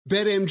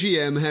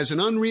BetMGM has an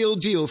unreal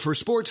deal for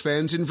sports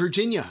fans in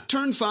Virginia.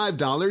 Turn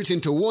 $5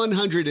 into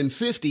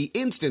 $150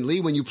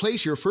 instantly when you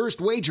place your first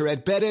wager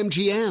at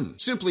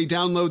BetMGM. Simply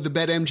download the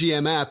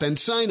BetMGM app and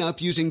sign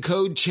up using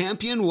code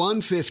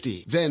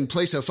Champion150. Then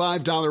place a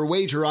 $5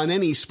 wager on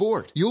any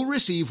sport. You'll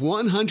receive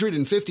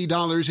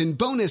 $150 in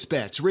bonus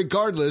bets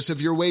regardless of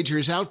your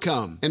wager's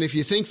outcome. And if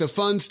you think the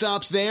fun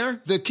stops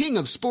there, the King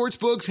of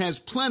Sportsbooks has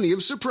plenty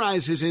of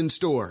surprises in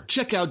store.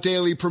 Check out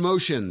daily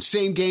promotions,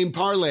 same-game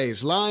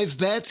parlays, live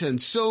bets,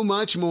 and so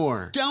much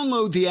more.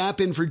 Download the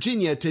app in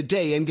Virginia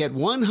today and get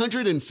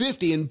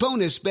 $150 in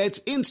bonus bets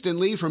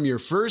instantly from your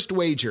first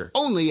wager.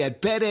 Only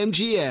at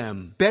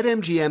BetMGM.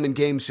 BetMGM and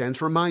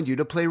GameSense remind you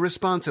to play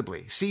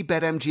responsibly. See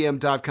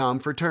BetMGM.com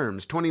for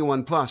terms.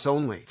 21 plus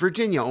only.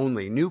 Virginia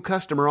only. New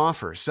customer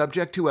offer.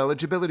 Subject to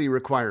eligibility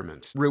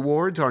requirements.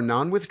 Rewards are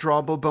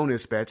non-withdrawable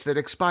bonus bets that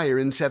expire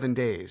in 7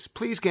 days.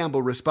 Please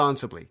gamble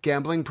responsibly.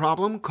 Gambling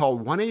problem? Call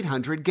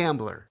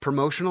 1-800-GAMBLER.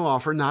 Promotional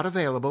offer not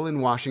available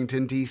in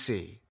Washington,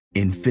 D.C.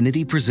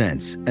 Infiniti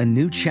presents a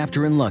new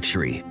chapter in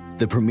luxury,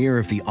 the premiere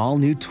of the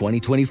all-new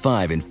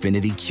 2025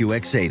 Infiniti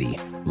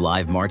QX80,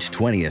 live March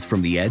 20th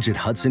from the Edge at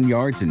Hudson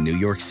Yards in New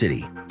York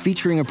City,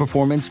 featuring a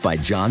performance by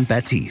John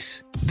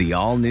Batiste. The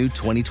all-new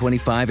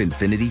 2025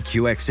 Infiniti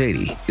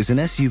QX80 is an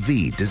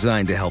SUV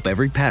designed to help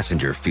every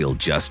passenger feel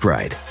just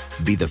right.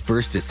 Be the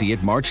first to see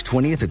it March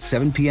 20th at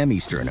 7 p.m.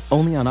 Eastern,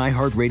 only on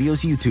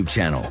iHeartRadio's YouTube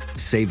channel.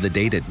 Save the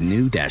date at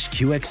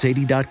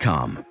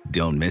new-QX80.com.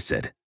 Don't miss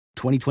it.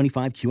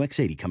 2025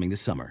 QX80 coming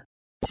this summer.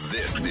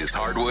 This is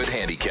Hardwood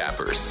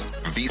Handicappers,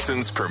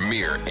 VSiN's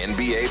premier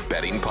NBA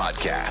betting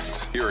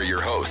podcast. Here are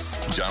your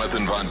hosts,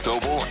 Jonathan Von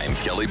Tobel and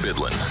Kelly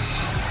Bidlin.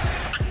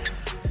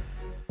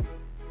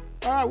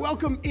 All right,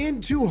 welcome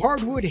into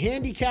Hardwood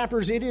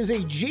Handicappers. It is a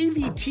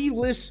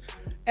JVT-less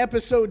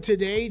episode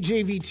today.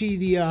 JVT,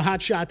 the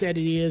hotshot that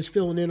he is,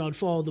 filling in on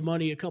Follow the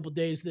Money a couple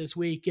days this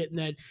week, getting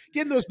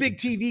those big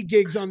TV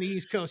gigs on the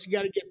East Coast. You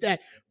got to get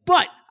that.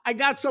 But I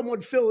got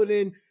someone filling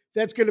in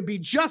that's going to be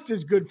just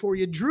as good for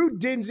you. Drew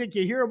Dinsick,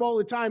 you hear him all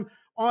the time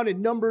on A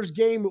Numbers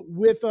Game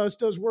with us,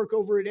 does work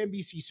over at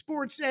NBC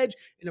Sports Edge,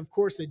 and of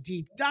course the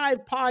Deep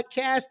Dive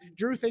podcast.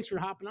 Drew, thanks for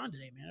hopping on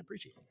today, man. I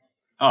appreciate it.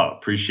 Oh,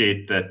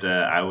 appreciate that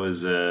I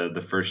was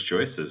the first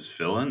choice as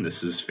fill-in.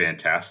 This is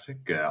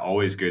fantastic.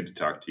 Always good to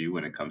talk to you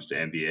when it comes to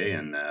NBA,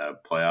 and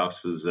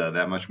playoffs is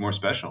that much more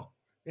special.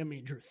 I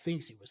mean, Drew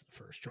thinks he was the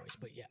first choice,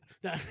 but yeah.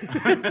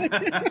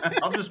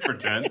 I'll just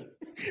pretend.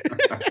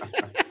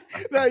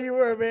 No, you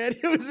were, man.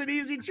 It was an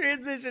easy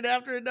transition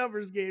after A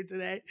Numbers Game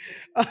today.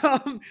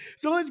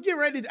 So let's get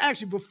right into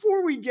actually,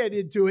 before we get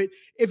into it,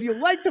 if you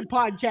like the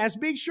podcast,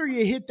 make sure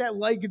you hit that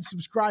like and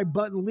subscribe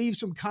button. Leave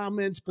some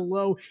comments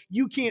below.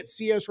 You can't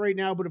see us right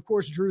now, but of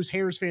course, Drew's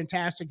hair is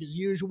fantastic as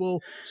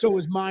usual. So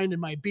is mine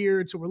and my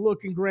beard. So we're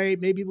looking great.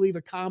 Maybe leave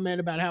a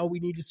comment about how we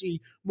need to see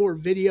more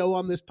video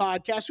on this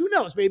podcast. Who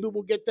knows? Maybe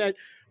we'll get that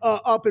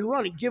up and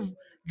running. Give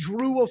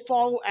Drew a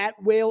follow at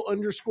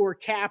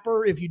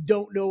whale_capper. If you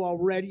don't know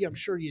already, I'm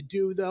sure you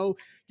do, though.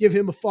 Give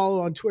him a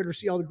follow on Twitter.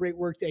 See all the great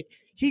work that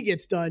he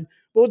gets done.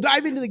 We'll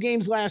dive into the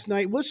games last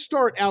night. Let's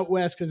start out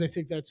west because I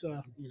think that's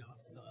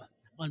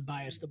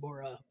unbiased, the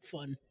more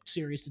fun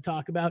series to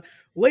talk about.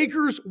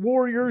 Lakers,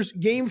 Warriors,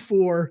 Game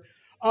 4.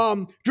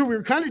 Drew, we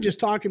were kind of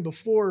just talking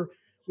before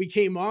we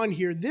came on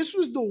here. This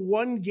was the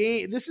one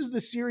game. This is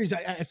the series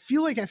I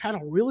feel like I've had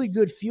a really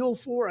good feel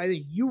for. I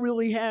think you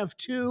really have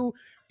too.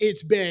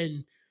 It's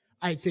been,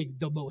 I think,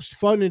 the most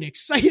fun and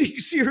exciting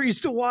series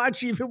to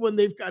watch, even when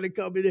they've kind of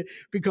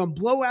become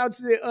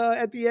blowouts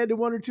at the end of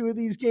one or two of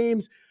these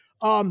games.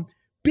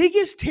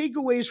 Biggest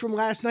takeaways from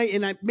last night,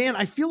 and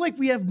I feel like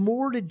we have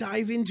more to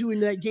dive into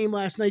in that game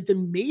last night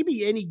than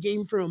maybe any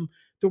game from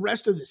the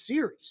rest of the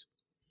series.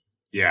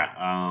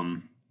 Yeah,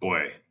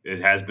 boy, it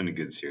has been a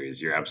good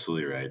series. You're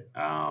absolutely right.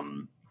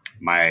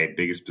 My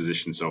biggest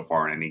position so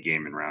far in any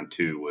game in round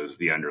 2 was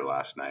the under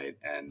last night,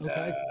 and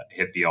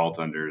hit the alt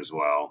under as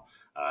well.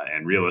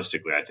 And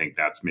realistically, I think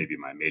that's maybe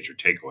my major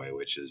takeaway,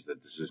 which is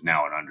that this is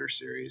now an under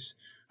series.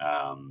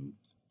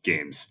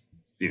 Games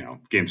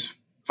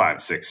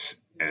 5, 6,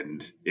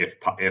 and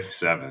if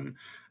 7,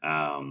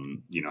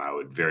 I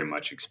would very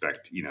much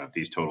expect, if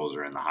these totals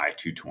are in the high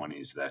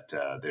 220s, that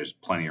there's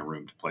plenty of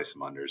room to play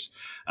some unders.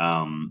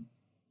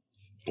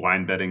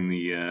 Blind betting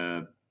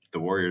the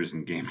Warriors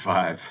in Game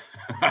 5.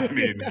 I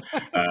mean,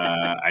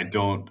 I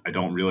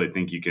don't really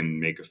think you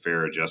can make a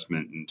fair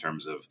adjustment in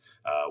terms of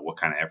what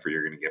kind of effort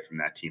you're going to get from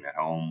that team at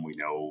home. We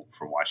know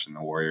from watching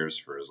the Warriors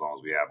for as long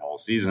as we have all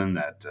season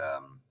that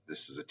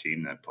this is a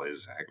team that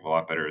plays a heck of a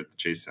lot better at the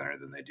Chase Center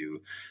than they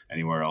do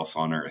anywhere else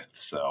on earth.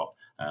 So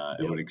I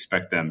would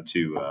expect them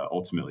to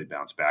ultimately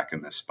bounce back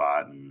in this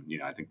spot. And,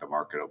 I think the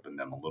market opened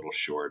them a little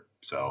short.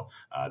 So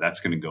that's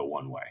going to go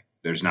one way.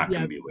 There's not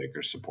going to be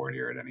Lakers support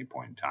here at any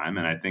point in time.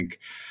 And I think,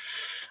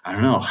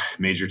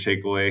 major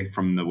takeaway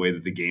from the way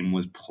that the game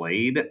was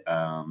played.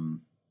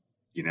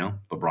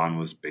 LeBron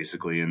was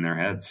basically in their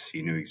heads.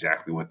 He knew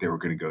exactly what they were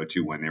going to go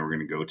to, when they were going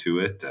to go to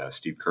it.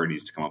 Steve Kerr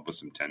needs to come up with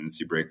some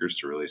tendency breakers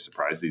to really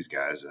surprise these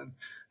guys. And,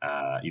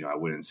 I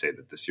wouldn't say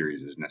that the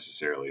series is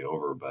necessarily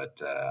over,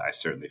 but I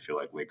certainly feel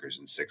like Lakers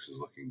in 6 is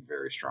looking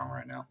very strong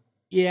right now.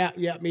 Yeah,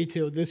 me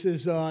too. This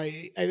is,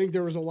 I think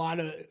there's a lot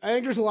of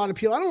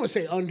appeal. I don't want to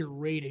say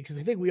underrated, because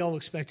I think we all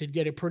expected to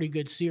get a pretty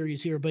good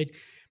series here, but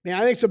man,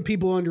 I think some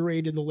people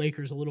underrated the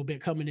Lakers a little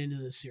bit coming into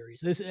this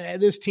series.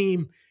 This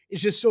team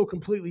is just so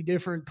completely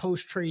different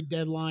post-trade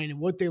deadline and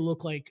what they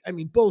look like. I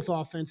mean, both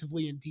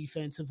offensively and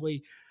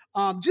defensively.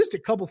 Just a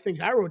couple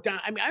things I wrote down.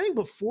 I mean, I think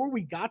before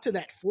we got to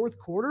that fourth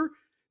quarter,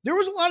 there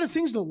was a lot of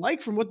things to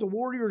like from what the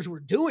Warriors were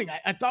doing.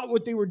 I thought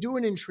what they were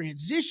doing in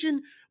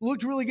transition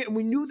looked really good, and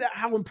we knew that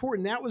how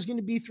important that was going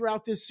to be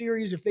throughout this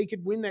series if they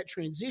could win that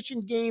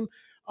transition game.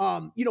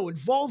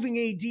 Involving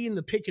AD in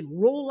the pick and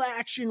roll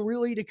action,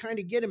 really to kind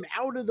of get him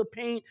out of the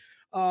paint.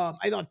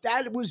 I thought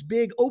that was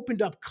big.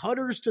 Opened up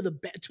cutters to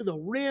the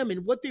rim,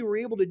 and what they were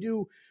able to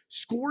do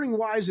scoring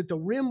wise at the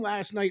rim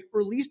last night,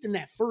 or at least in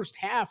that first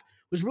half,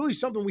 was really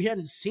something we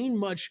hadn't seen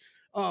much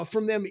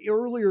from them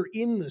earlier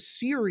in the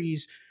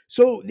series.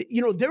 So,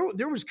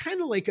 there was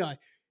kind of like a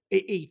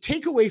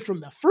takeaway from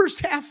the first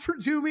half for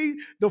me,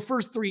 the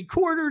first 3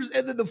 quarters,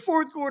 and then the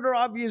fourth quarter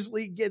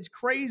obviously gets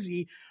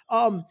crazy.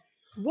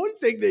 One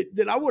thing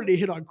that I wanted to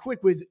hit on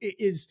quick with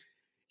is,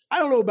 I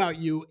don't know about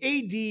you,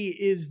 AD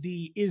is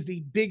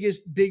the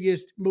biggest,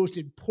 most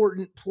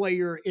important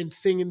player and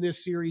thing in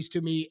this series to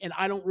me, and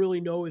I don't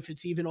really know if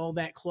it's even all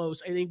that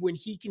close. I think when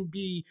he can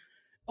be,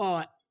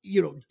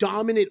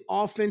 dominant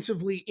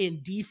offensively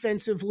and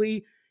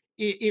defensively,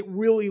 it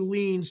really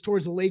leans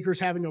towards the Lakers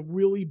having a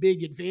really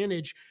big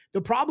advantage.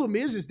 The problem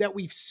is that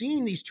we've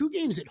seen these 2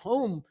 games at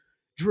home,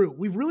 Drew.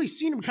 We've really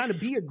seen him kind of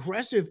be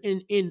aggressive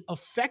and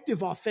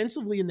effective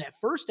offensively in that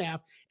first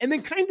half, and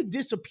then kind of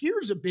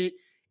disappears a bit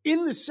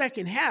in the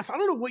second half. I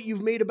don't know what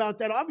you've made about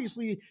that.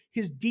 Obviously,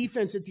 his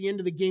defense at the end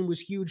of the game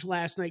was huge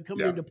last night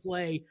coming into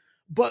play.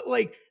 But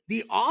like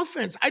the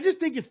offense, I just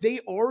think if they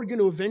are going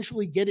to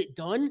eventually get it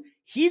done,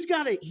 he's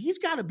got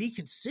to be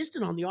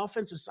consistent on the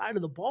offensive side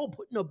of the ball,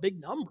 putting up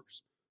big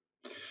numbers.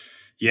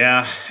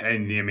 Yeah,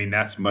 and I mean,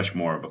 that's much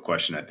more of a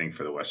question, I think,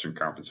 for the Western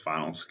Conference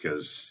Finals,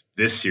 because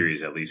this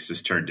series at least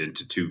has turned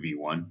into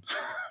 2v1,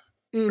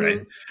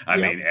 right? I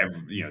mean,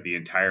 the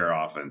entire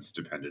offense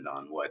depended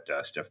on what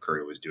Steph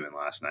Curry was doing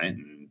last night,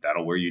 and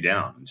that'll wear you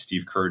down. And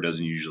Steve Kerr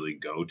doesn't usually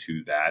go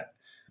to that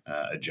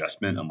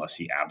adjustment unless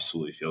he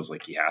absolutely feels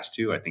like he has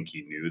to. I think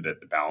he knew that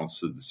the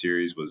balance of the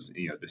series was,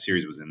 the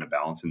series was in the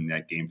balance in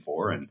that game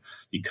 4, and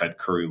he cut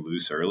Curry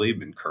loose early,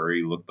 and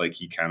Curry looked like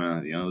he kind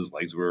of, his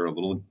legs were a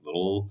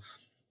little,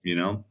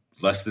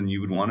 less than you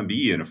would want to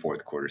be in a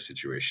fourth quarter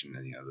situation.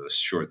 And, those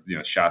short,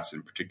 shots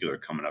in particular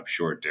coming up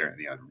short there,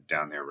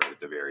 down there right at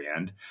the very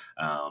end.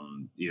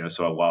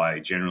 So while I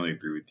generally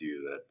agree with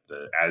you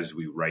that as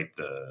we write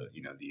the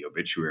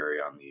obituary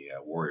on the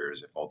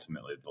Warriors, if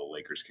ultimately the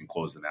Lakers can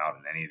close them out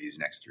in any of these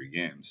next 3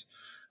 games,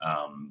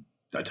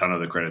 a ton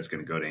of the credit's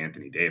going to go to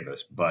Anthony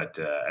Davis. But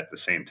at the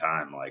same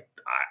time, like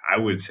I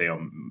would say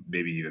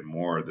maybe even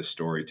more, the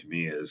story to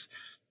me is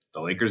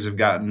the Lakers have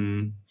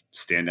gotten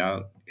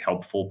standout,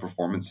 helpful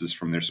performances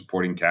from their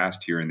supporting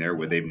cast here and there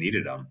where they've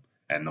needed them.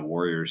 And the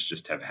Warriors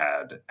just have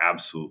had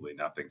absolutely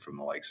nothing from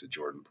the likes of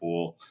Jordan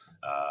Poole,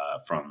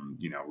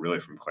 really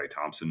from Klay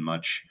Thompson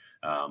much.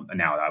 And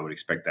now I would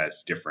expect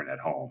that's different at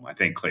home. I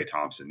think Klay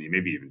Thompson,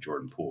 maybe even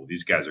Jordan Poole,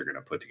 these guys are going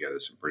to put together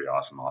some pretty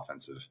awesome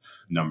offensive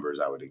numbers,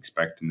 I would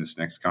expect, in this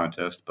next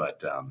contest.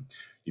 But,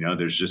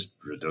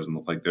 it doesn't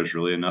look like there's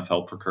really enough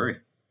help for Curry.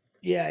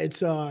 Yeah,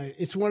 it's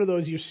one of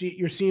those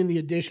you're seeing the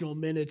additional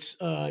minutes,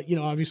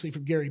 obviously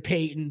from Gary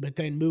Payton, but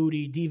then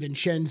Moody,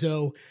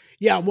 DiVincenzo.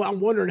 Yeah, I'm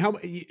wondering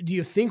do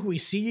you think we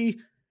see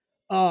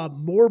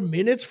more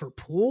minutes for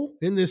Poole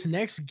in this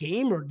next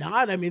game or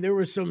not? I mean, there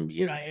was some,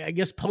 I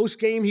guess post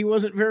game he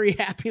wasn't very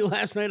happy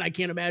last night. I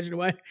can't imagine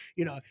why,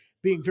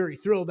 being very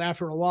thrilled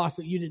after a loss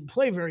that you didn't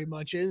play very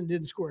much in and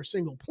didn't score a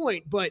single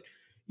point. But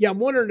yeah, I'm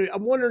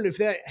wondering if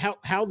that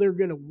how they're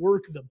going to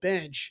work the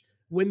bench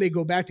when they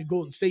go back to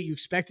Golden State. You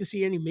expect to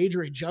see any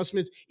major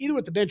adjustments either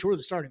with the bench or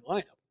the starting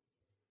lineup?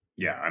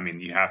 Yeah, I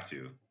mean, you have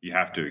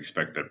to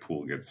expect that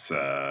Poole gets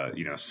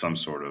some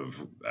sort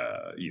of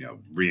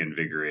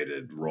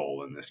reinvigorated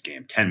role in this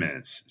game. 10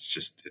 minutes,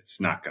 it's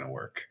not going to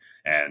work.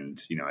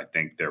 And I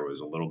think there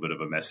was a little bit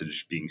of a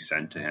message being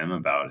sent to him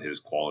about his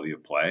quality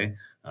of play.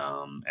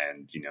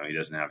 And he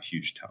doesn't have a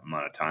huge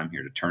amount of time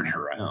here to turn it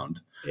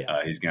around.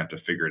 Yeah. He's gonna have to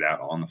figure it out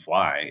on the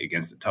fly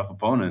against a tough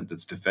opponent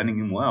that's defending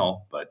him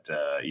well. But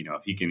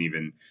if he can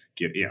even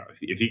give,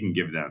 if he can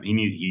give them, he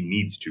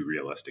needs to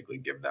realistically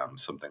give them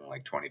something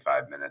like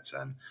 25 minutes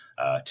and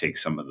take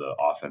some of the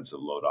offensive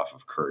load off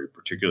of Curry,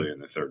 particularly in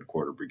the third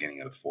quarter,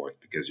 beginning of the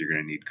fourth, because you're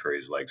going to need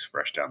Curry's legs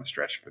fresh down the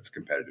stretch if it's a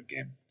competitive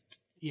game.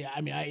 Yeah,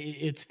 I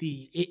mean,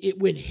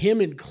 when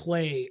him and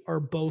Klay are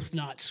both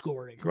not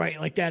scoring, right?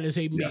 Like that is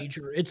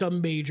it's a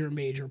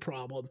major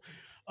problem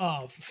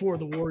for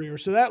the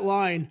Warriors. So that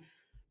line,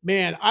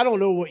 Man, I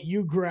don't know what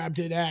you grabbed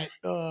it at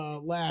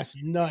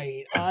last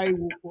night.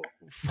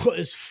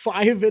 Was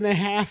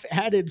 5.5,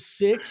 added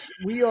 6.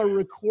 We are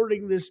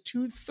recording this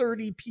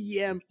 2:30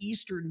 p.m.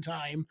 Eastern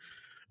time,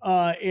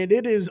 and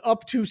it is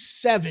up to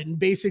 7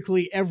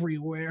 basically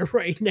everywhere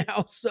right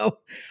now. So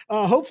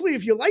hopefully,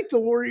 if you like the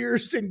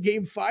Warriors in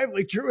Game 5,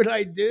 like Drew and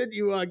I did,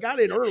 you got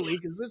in early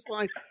because this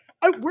line.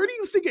 Where do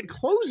you think it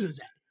closes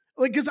at?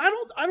 Like, because I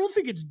don't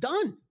think it's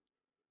done.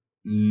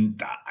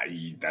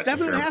 That's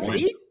 7.5,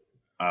 8.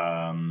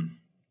 I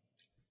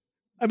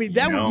mean,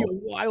 that would be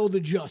a wild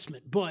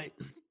adjustment, but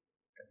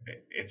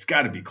it's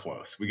got to be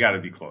close. We got to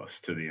be close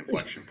to the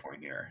inflection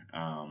point here.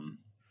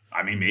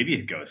 I mean, maybe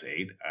it goes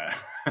 8.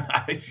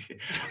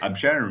 I'm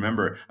trying to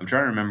remember. I'm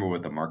trying to remember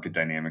what the market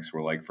dynamics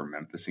were like for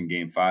Memphis in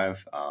Game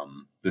 5.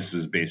 This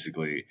is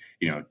basically,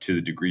 to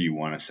the degree you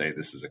want to say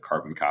this is a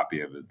carbon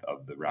copy of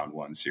the round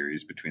 1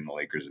 series between the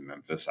Lakers and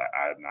Memphis.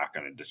 I'm not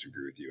going to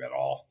disagree with you at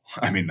all.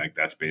 I mean, like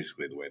that's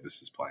basically the way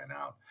this is playing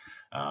out.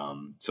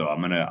 So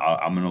I'm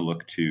gonna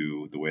look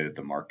to the way that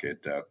the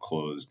market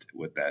closed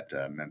with that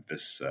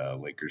Memphis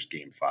Lakers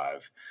Game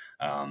 5,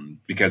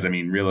 because I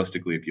mean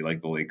realistically, if you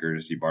like the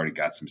Lakers, you've already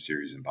got some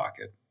series in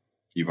pocket.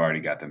 You've already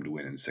got them to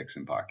win in 6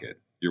 in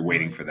pocket. You're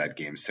waiting for that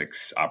Game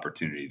 6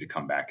 opportunity to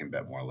come back and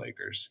bet more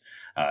Lakers.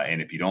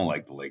 And if you don't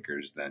like the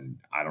Lakers, then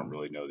I don't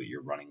really know that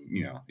you're running.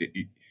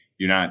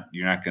 You're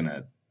not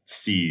gonna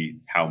see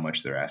how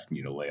much they're asking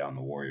you to lay on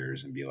the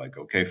Warriors and be like,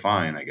 okay,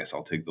 fine, I guess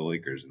I'll take the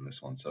Lakers in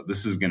this one. So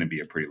this is going to be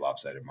a pretty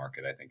lopsided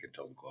market, I think,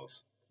 until the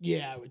close.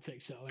 Yeah, I would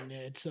think so. And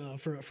it's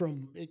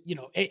from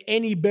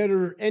any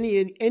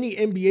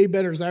NBA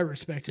bettors I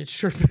respect, it's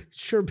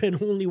sure been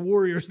only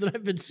Warriors that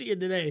I've been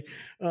seeing today.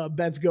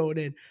 Bets going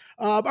in.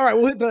 All right,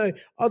 we'll hit the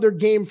other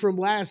game from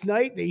last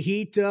night. The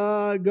Heat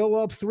go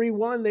up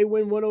 3-1. They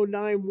win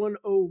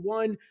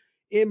 109-101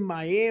 in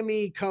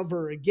Miami.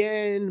 Cover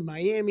again,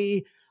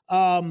 Miami.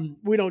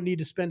 We don't need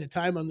to spend the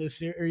time on this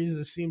series.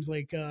 This seems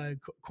like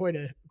quite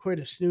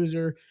a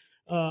snoozer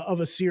of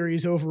a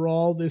series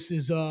overall. This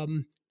is,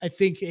 I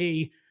think,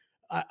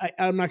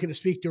 I'm not going to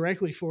speak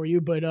directly for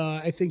you, but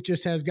I think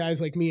just has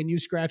guys like me and you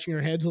scratching our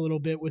heads a little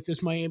bit with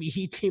this Miami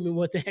Heat team and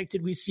what the heck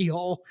did we see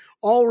all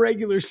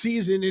regular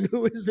season and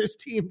who is this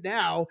team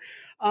now?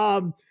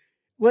 I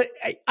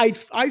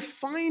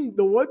find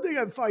the one thing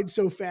I find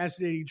so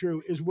fascinating,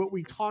 Drew, is what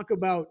we talk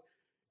about.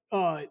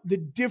 The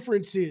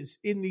differences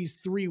in these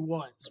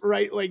 3-1s,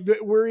 right? Like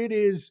where it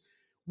is,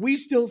 we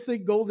still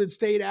think Golden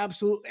State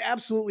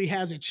absolutely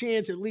has a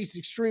chance, at least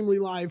extremely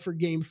live for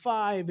Game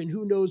 5, and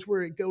who knows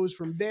where it goes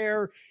from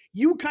there.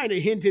 You kind of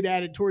hinted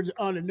at it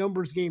on a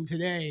numbers game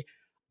today.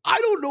 I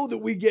don't know that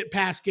we get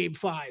past Game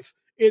 5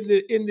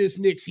 in this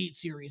Knicks Heat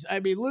series. I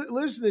mean,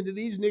 listening to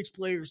these Knicks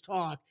players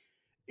talk,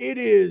 it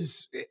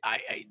is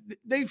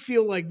they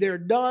feel like they're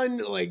done.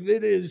 Like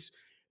it is.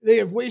 They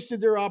have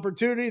wasted their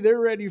opportunity. They're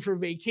ready for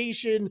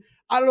vacation.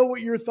 I don't know what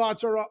your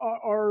thoughts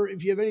are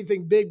if you have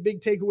anything big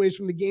takeaways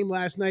from the game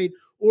last night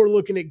or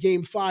looking at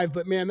Game 5.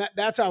 But, man,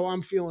 that's how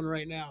I'm feeling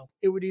right now.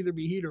 It would either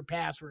be Heat or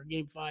pass for a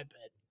Game 5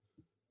 bet.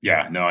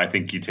 Yeah, no, I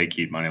think you take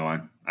Heat money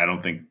line. I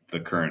don't think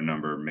the current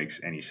number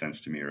makes any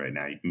sense to me right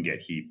now. You can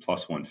get Heat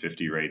plus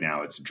 150 right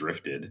now. It's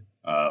drifted,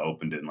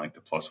 opened in like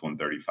the plus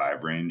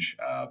 135 range.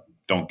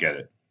 Don't get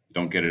it.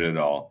 Don't get it at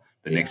all.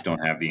 The Knicks don't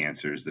have the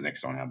answers. The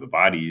Knicks don't have the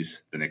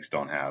bodies. The Knicks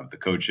don't have the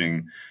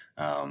coaching.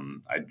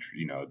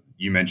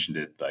 You mentioned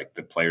it, like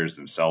the players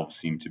themselves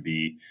seem to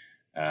be,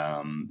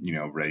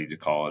 ready to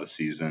call it a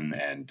season.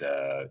 And,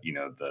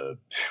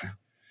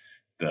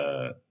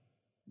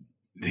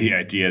 the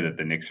idea that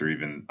the Knicks are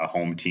even a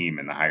home team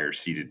and the higher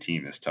seeded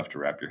team is tough to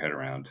wrap your head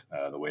around,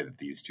 the way that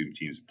these two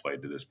teams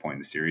played to this point in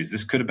the series.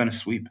 This could have been a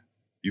sweep.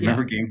 You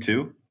remember Game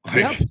 2?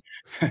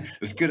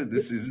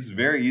 This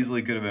very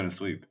easily could have been a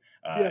sweep.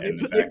 They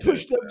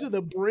pushed them to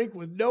the brink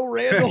with no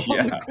Randall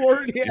on the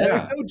court.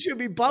 No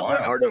Jimmy Butler.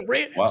 Wow. Or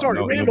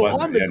Randall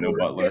on the court.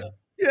 Butler.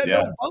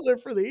 No Butler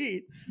for the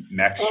Heat.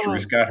 Max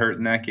Strus got hurt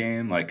in that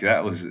game. Like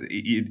that was,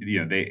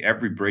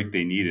 every break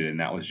they needed, and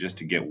that was just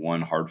to get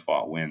one hard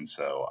fought win.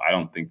 So I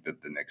don't think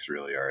that the Knicks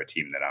really are a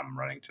team that I'm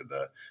running to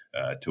the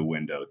to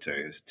window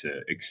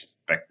to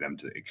expect them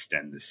to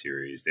extend the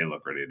series. They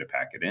look ready to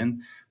pack it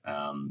in,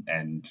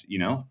 and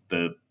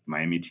the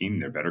Miami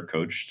team, they're better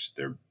coached.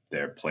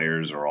 Their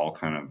players are all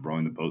kind of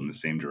rowing the boat in the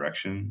same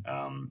direction,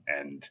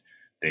 and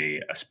they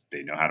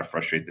know how to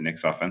frustrate the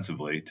Knicks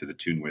offensively to the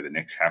tune where the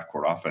Knicks half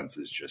court offense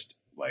is just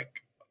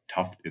like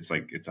tough. It's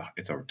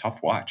a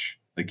tough watch.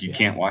 Like you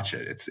can't watch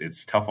it.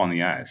 It's tough on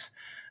the eyes,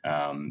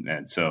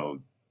 and so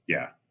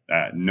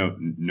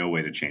no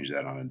way to change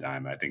that on a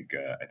dime. I think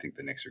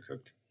the Knicks are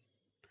cooked.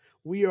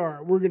 We're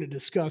going to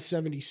discuss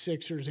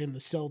 76ers and the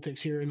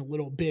Celtics here in a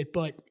little bit,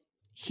 but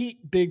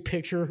Heat big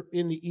picture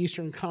in the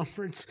Eastern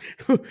Conference.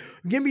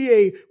 Give me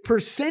a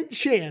 %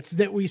 chance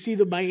that we see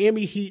the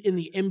Miami Heat in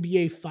the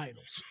NBA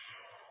Finals.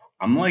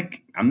 I'm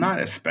not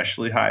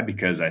especially high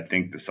because I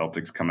think the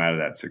Celtics come out of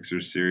that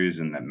Sixers series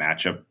and the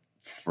matchup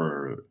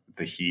for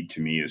the Heat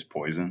to me is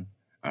poison.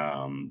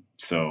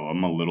 So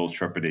I'm a little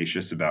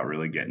trepidatious about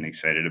really getting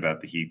excited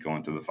about the Heat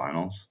going to the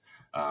finals.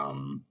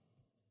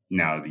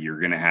 Now they're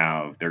going to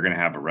have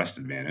a rest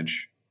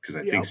advantage because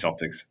I think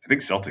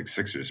Celtics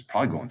Sixers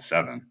probably going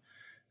 7.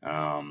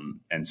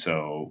 And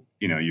so,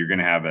 you're going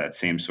to have that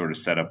same sort of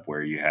setup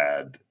where you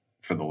had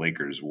for the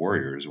Lakers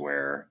Warriors,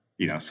 where,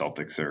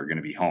 Celtics are going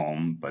to be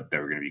home, but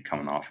they're going to be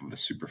coming off of a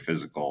super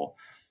physical,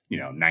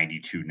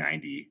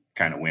 92-90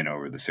 kind of win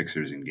over the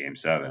Sixers in game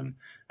 7.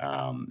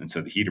 And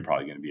so the Heat are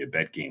probably going to be a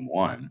bet game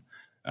 1.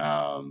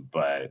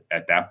 But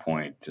at that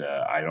point,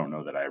 I don't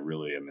know that I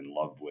really am in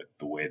love with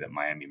the way that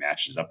Miami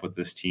matches up with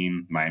this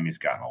team. Miami's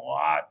gotten a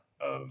lot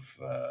of,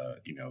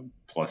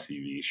 plus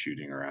EV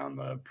shooting around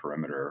the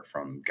perimeter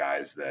from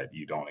guys that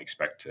you don't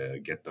expect to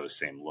get those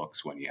same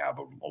looks when you have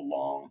a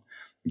long,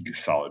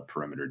 solid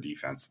perimeter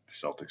defense that the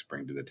Celtics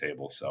bring to the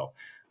table. So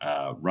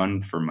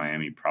run for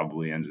Miami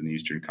probably ends in the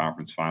Eastern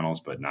Conference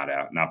Finals, but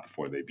not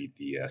before they beat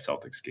the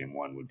Celtics game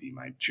 1 would be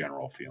my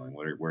general feeling.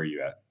 Where are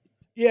you at?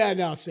 Yeah,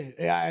 no,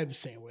 I'm the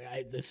same way.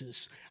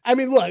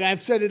 Look,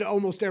 I've said it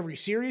almost every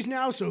series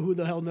now, so who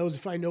the hell knows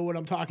if I know what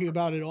I'm talking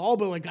about at all,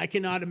 but I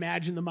cannot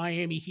imagine the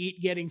Miami Heat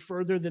getting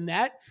further than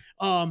that.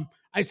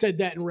 I said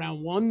that in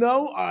round 1,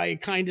 though. I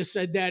kind of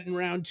said that in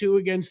round 2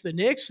 against the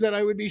Knicks, that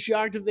I would be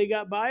shocked if they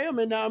got by them,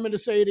 and now I'm going to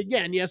say it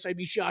again. Yes, I'd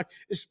be shocked,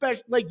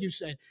 especially, like you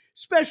said,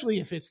 especially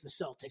if it's the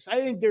Celtics. I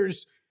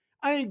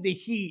think the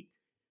Heat,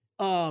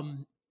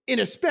 and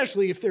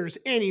especially if there's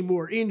any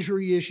more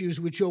injury issues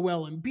with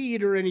Joel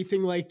Embiid or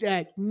anything like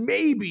that,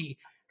 maybe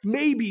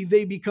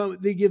they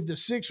give the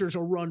Sixers a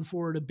run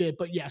for it a bit.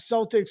 But yeah,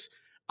 Celtics,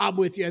 I'm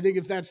with you. I think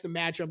if that's the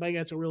matchup, I think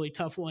that's a really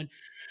tough one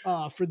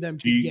for them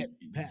to get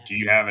past. Do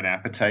you have an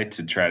appetite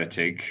to try to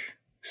take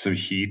some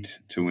Heat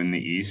to win the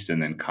East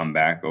and then come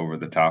back over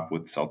the top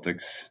with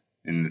Celtics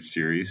in the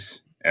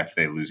series if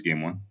they lose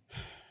game 1?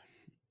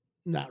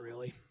 Not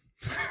really.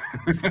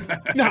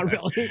 Not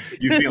really.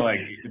 You feel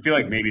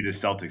like maybe the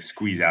Celtics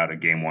squeeze out a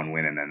game 1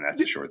 win and then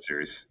that's a short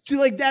series.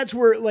 See, that's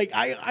where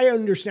I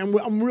understand.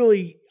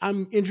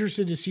 I'm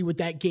interested to see what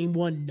that game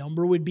 1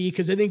 number would be,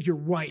 because I think you're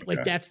right. Okay.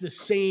 That's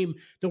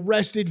the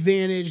rest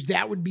advantage.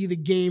 That would be the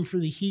game for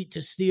the Heat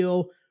to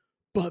steal.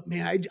 But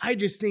man, I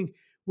just think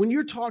when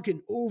you're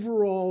talking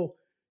overall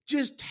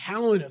just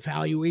talent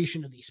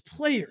evaluation of these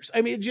players,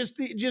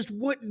 just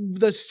what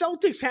the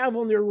Celtics have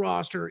on their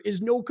roster is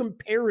no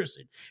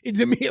comparison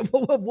to me of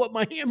what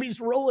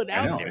Miami's rolling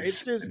out there.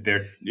 It's just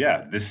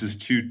this is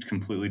 2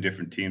 completely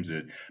different teams.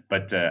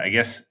 But I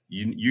guess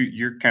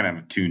you're kind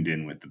of tuned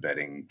in with the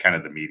betting, kind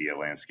of the media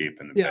landscape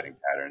and the betting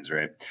patterns,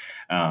 right?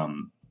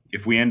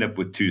 If we end up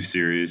with 2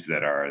 series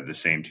that are the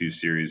same 2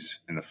 series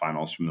in the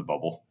finals from the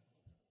bubble,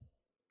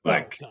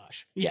 oh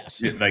gosh,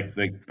 yes.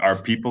 Are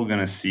people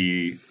going to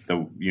see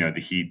the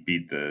Heat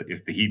beat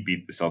if the Heat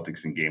beat the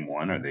Celtics in game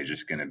 1, are they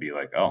just going to be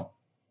like, oh,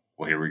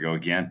 well, here we go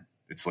again.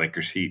 It's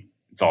Lakers Heat.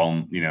 It's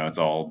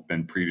all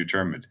been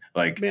predetermined.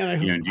 Man,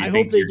 I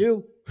hope they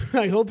do.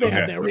 I hope they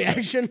have that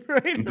reaction,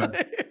 right?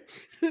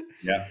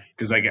 Yeah.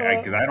 Cause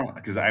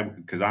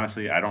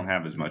honestly, I don't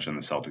have as much on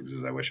the Celtics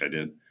as I wish I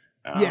did.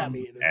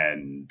 Me either.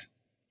 And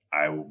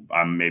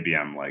I'm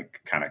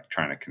kind of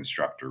trying to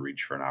construct or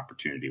reach for an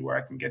opportunity where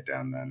I can get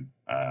down then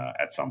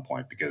at some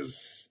point,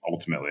 because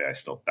ultimately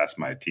that's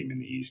my team in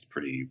the East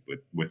pretty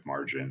with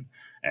margin,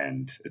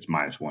 and it's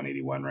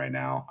 -181 right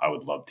now. I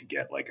would love to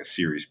get a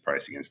series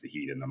price against the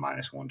Heat in the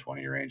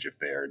 -120 range if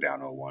they are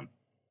down 0-1.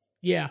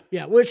 Yeah.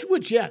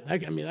 Which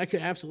that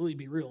could absolutely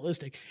be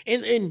realistic.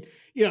 And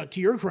to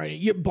your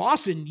credit,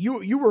 Boston,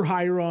 you were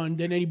higher on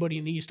than anybody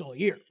in the East all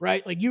year,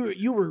 right?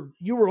 You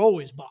were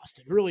always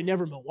Boston, really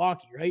never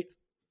Milwaukee, right?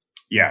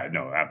 Yeah,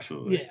 no,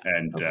 absolutely. Yeah.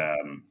 And okay.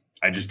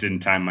 I just didn't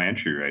time my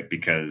entry right,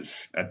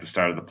 because at the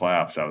start of the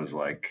playoffs, I was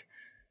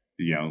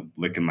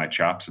licking my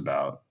chops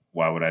about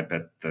why would I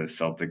bet the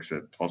Celtics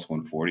at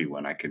 +140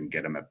 when I can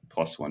get them at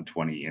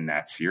 +120 in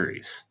that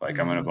series? I'm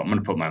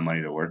gonna put my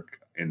money to work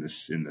in the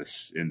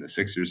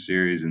Sixers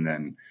series, and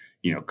then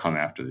come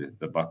after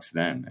the Bucks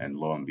then, and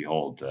lo and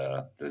behold,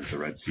 the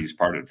Red Sea's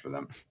parted for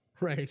them.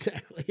 Right,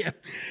 exactly. Yeah.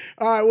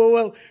 All right.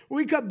 Well,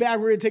 when we come back,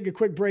 we're going to take a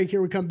quick break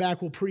here. We come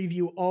back, we'll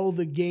preview all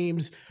the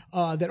games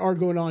that are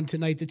going on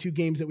tonight, the 2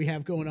 games that we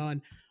have going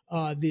on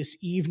this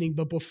evening.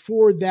 But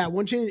before that, I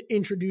want to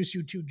introduce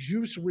you to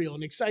Juice Reel,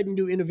 an exciting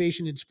new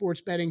innovation in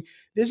sports betting.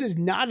 This is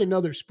not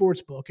another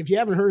sports book. If you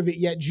haven't heard of it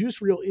yet,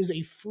 Juice Reel is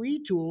a free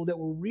tool that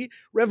will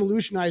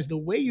revolutionize the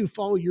way you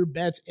follow your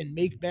bets and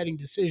make betting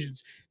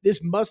decisions.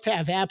 This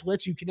must-have app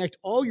lets you connect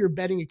all your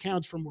betting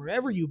accounts from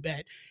wherever you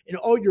bet, and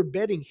all your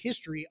betting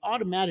history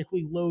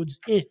automatically loads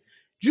in.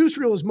 Juice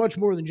Reel is much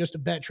more than just a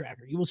bet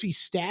tracker. You will see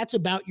stats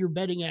about your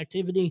betting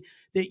activity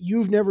that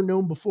you've never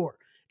known before.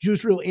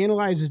 Juice Reel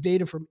analyzes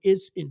data from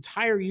its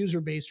entire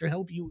user base to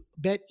help you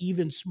bet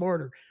even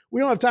smarter.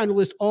 We don't have time to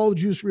list all of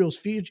Juice Reel's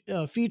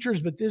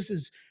features, but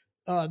this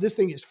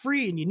thing is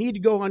free, and you need to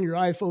go on your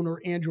iPhone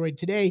or Android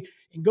today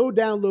and go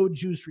download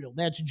Juice Reel.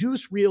 That's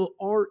Juice Reel,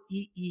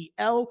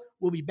 REEL.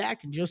 We'll be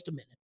back in just a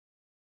minute.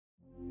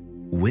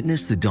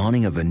 Witness the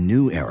dawning of a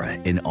new era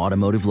in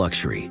automotive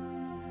luxury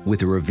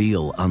with a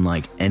reveal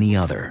unlike any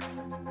other,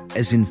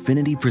 as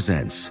Infinity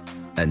presents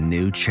a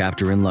new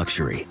chapter in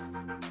luxury,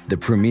 the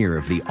premiere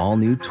of the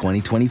all-new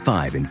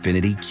 2025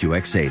 Infinity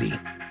QX80.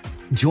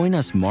 Join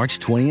us March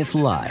 20th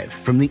live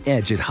from the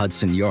Edge at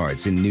Hudson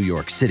Yards in New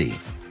York City,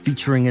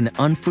 featuring an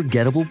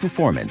unforgettable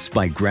performance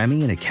by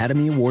Grammy and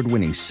Academy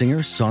Award-winning singer,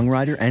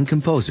 songwriter, and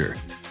composer,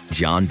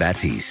 Jon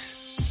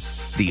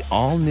Batiste. The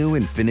all-new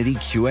Infinity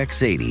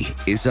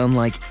QX80 is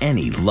unlike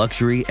any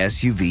luxury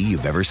SUV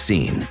you've ever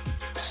seen.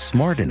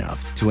 Smart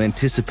enough to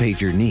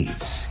anticipate your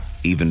needs,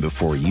 even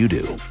before you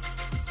do.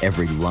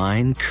 Every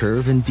line,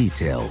 curve, and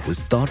detail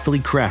was thoughtfully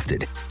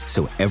crafted,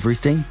 so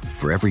everything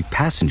for every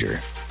passenger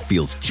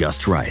feels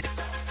just right.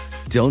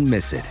 Don't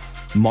miss it.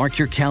 Mark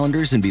your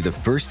calendars and be the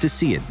first to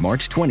see it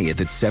March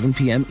 20th at 7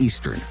 p.m.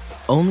 Eastern,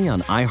 only on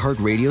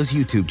iHeartRadio's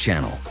YouTube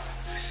channel.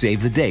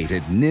 Save the date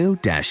at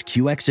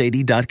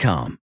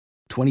new-QX80.com.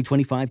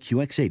 2025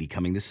 QX80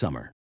 coming this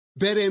summer.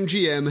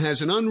 BetMGM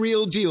has an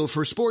unreal deal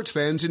for sports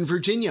fans in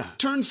Virginia.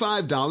 Turn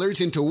 $5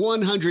 into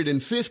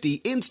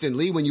 $150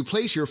 instantly when you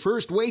place your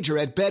first wager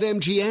at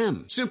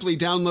BetMGM. Simply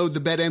download the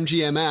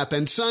BetMGM app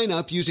and sign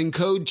up using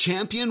code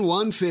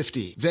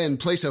Champion150. Then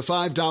place a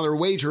 $5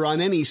 wager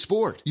on any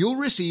sport. You'll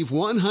receive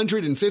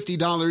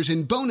 $150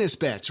 in bonus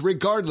bets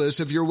regardless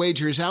of your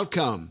wager's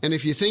outcome. And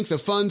if you think the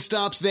fun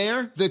stops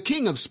there, the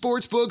King of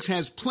Sportsbooks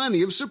has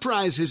plenty of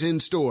surprises in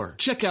store.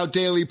 Check out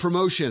daily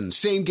promotions,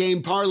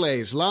 same-game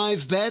parlays,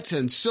 live bets,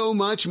 and so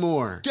much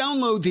more.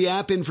 Download the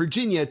app in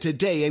Virginia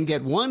today and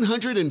get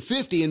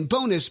 $150 in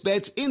bonus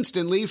bets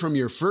instantly from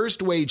your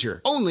first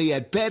wager. Only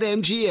at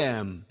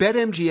BetMGM.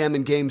 BetMGM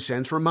and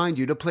GameSense remind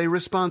you to play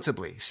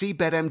responsibly. See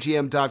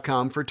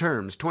BetMGM.com for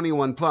terms.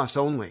 21 plus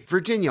only.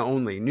 Virginia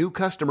only. New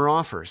customer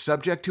offer.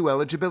 Subject to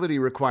eligibility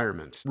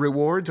requirements.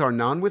 Rewards are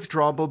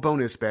non-withdrawable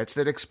bonus bets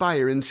that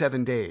expire in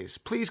 7 days.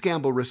 Please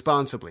gamble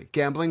responsibly.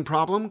 Gambling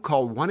problem?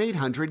 Call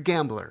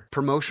 1-800-GAMBLER.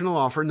 Promotional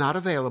offer not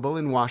available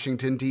in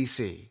Washington,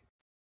 D.C.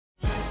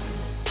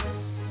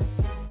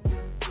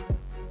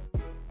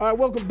 All right,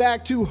 welcome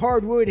back to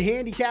Hardwood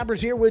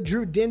Handicappers here with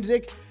Drew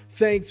Dinsick.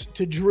 Thanks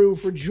to Drew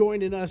for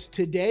joining us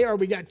today. All right,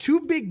 we got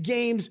two big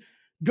games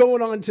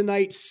going on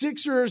tonight,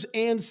 Sixers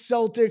and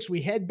Celtics.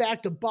 We head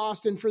back to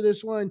Boston for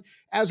this one.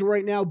 As of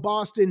right now,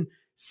 Boston,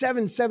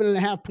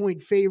 7.5 point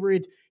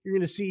favorite. You're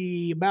going to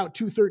see about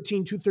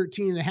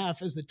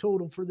 213.5 as the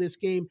total for this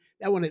game.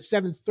 That one at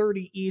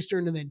 7:30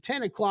 Eastern, and then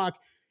 10 o'clock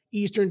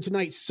Eastern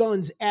tonight,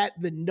 Suns at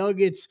the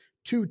Nuggets.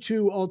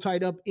 2-2 all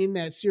tied up in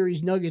that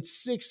series.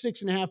 Nuggets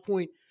 6.5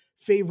 point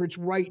favorites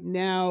right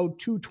now.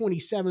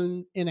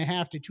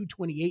 227.5 to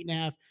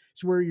 228.5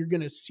 is where you're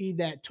going to see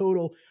that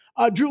total.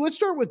 Drew, let's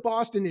start with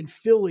Boston and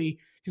Philly,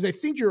 because I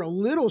think you're a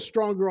little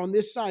stronger on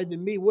this side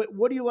than me.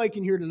 What do you like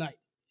in here tonight?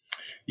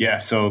 Yeah,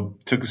 so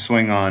took a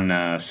swing on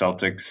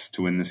Celtics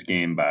to win this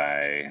game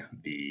by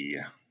the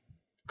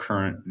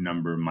current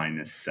number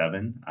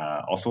 -7.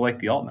 Also like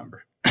the alt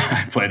number.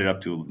 I played it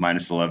up to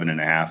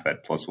 -11.5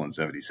 at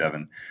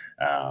 +177.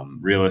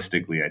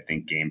 Realistically, I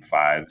think game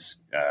fives,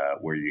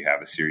 where you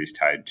have a series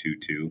tied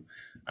 2-2,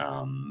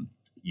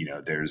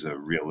 there's a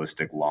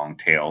realistic long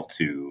tail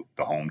to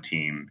the home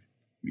team,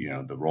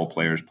 the role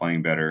players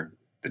playing better,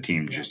 the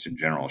team just in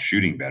general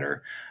shooting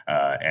better.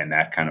 And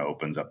that kind of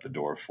opens up the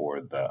door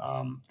for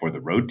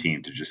the road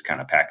team to just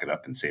kind of pack it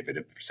up and save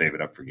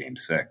it up for game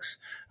six.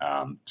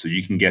 So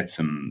you can get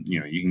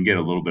you can get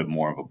a little bit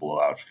more of a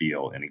blowout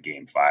feel in a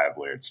game five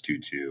where it's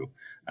 2-2.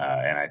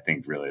 And I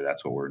think really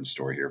that's what we're in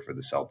store here for the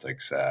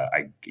Celtics.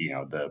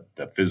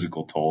 The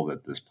physical toll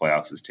that this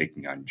playoffs is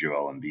taking on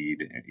Joel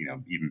Embiid,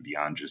 even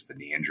beyond just the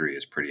knee injury,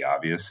 is pretty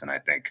obvious. And I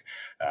think,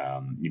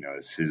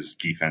 as his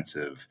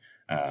defensive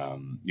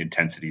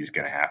intensity is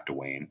going to have to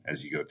wane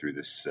as you go through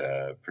this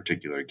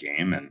particular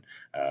game. And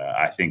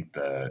I think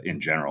in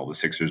general, the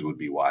Sixers would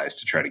be wise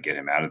to try to get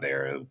him out of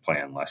there,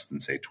 playing less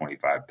than, say,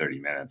 25, 30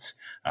 minutes.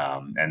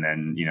 And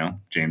then,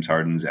 James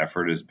Harden's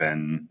effort has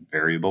been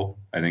variable,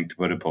 I think, to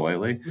put it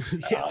politely.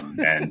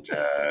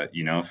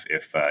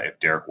 If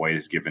Derek White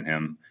has given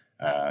him,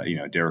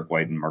 Derek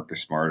White and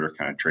Marcus Smart are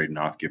kind of trading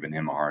off, giving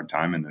him a hard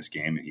time in this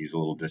game, and he's a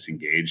little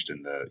disengaged,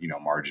 and the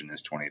margin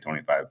is 20,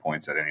 25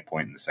 points at any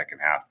point in the second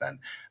half, then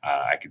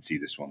I could see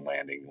this one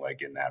landing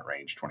like in that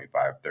range,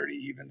 25, 30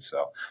 even.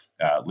 So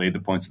laid the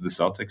points of the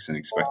Celtics and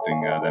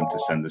expecting them to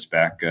send this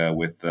back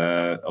with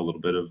a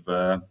little bit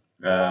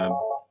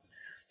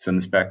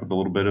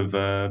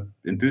of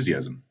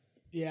enthusiasm.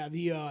 Yeah,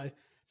 the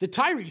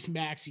Tyrese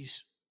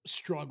Maxey's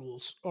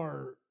struggles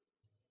are,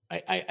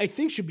 I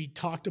think, should be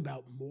talked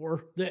about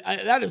more.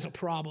 That is a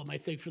problem, I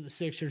think, for the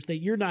Sixers, that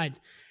you're not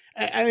 –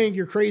 I think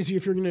you're crazy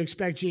if you're going to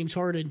expect James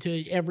Harden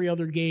to every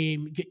other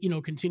game,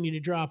 continue to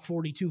drop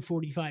 42,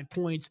 45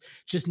 points.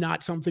 It's just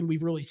not something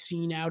we've really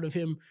seen out of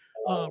him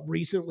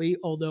recently,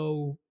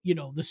 although,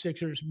 the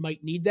Sixers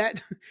might need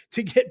that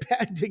to get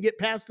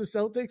past the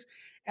Celtics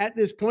at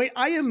this point.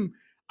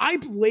 I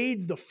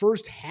played the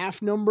first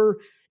half number,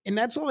 and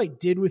that's all I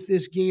did with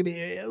this game.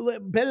 I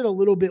bet it a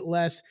little bit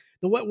less.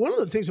 One of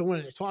the things I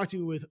wanted to talk to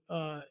you with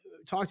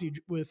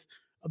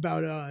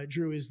about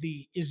Drew is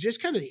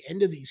just kind of the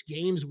end of these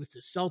games with the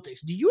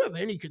Celtics. Do you have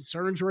any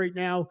concerns right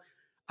now?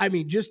 I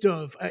mean, just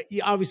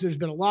obviously there's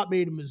been a lot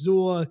made of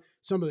Missoula,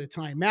 some of the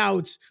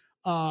timeouts.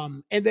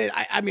 And then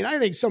I mean, I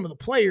think some of the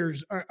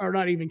players are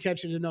not even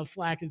catching enough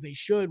flack as they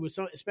should,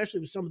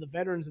 especially with some of the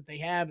veterans that they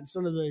have, and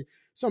some of the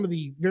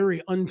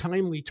very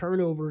untimely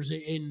turnovers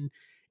and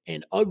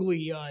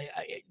ugly,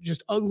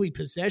 just ugly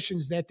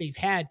possessions that they've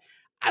had.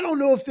 I don't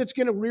know if that's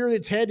going to rear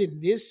its head in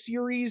this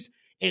series,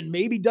 and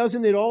maybe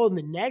doesn't at all in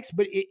the next.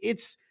 But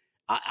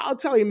I'll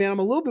tell you, man, I'm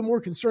a little bit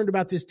more concerned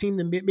about this team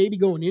than maybe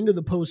going into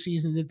the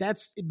postseason.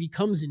 It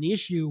becomes an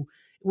issue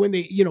when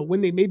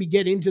they maybe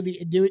get into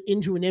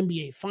an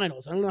NBA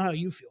Finals. I don't know how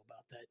you feel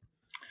about that.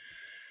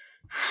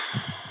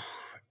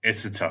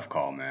 It's a tough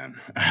call, man.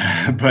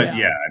 But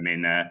yeah, I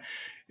mean, I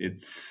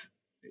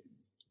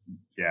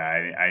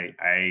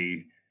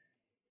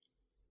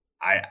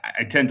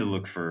tend to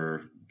look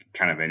for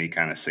kind of any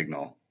kind of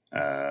signal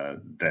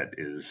that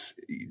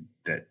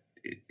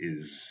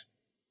is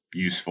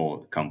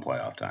useful come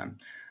playoff time.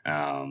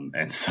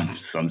 And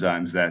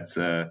sometimes that's,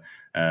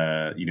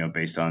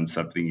 based on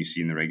something you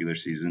see in the regular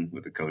season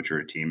with a coach or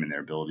a team and their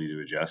ability to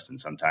adjust. And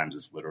sometimes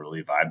it's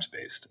literally vibes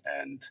based.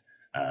 And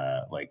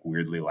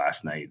weirdly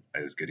last night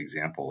is a good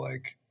example.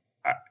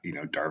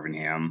 Darvin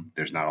Ham,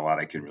 there's not a lot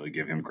I can really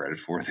give him credit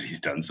for that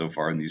he's done so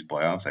far in these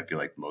playoffs. I feel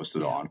like most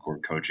of the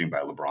on-court coaching by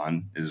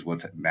LeBron is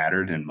what's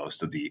mattered, and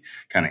most of the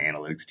kind of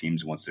analytics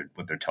teams, what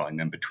they're telling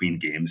them between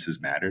games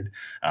has mattered.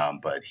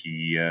 But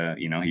he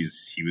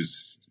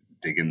was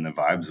digging the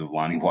vibes of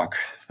Lonnie Walker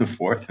the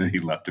fourth, and he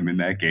left him in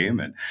that game.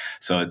 And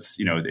so it's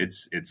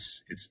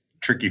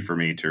tricky for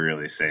me to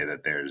really say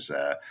that there's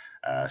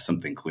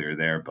something clear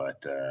there,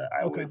 but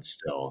I would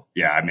still,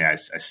 I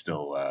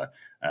still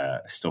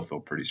feel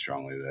pretty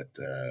strongly that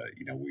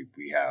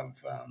we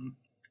have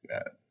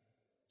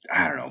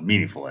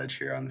meaningful edge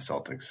here on the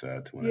Celtics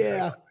to win.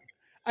 Yeah.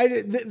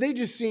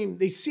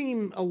 They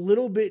seem a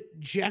little bit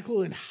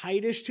Jekyll and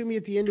Hyde-ish to me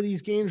at the end of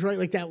these games, right?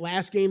 Like that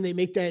last game, they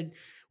make that,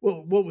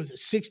 what was it,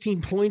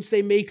 16 points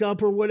they make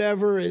up or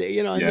whatever, and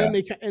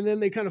then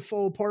they kind of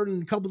fall apart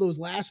in a couple of those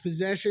last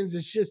possessions.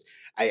 It's just,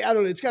 I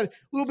don't know. It's got a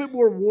little bit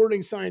more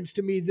warning signs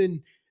to me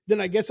than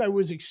I guess I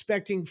was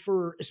expecting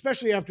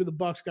especially after the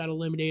Bucks got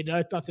eliminated.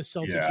 I thought the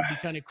Celtics would be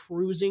kind of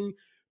cruising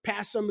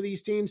past some of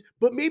these teams,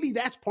 but maybe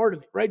that's part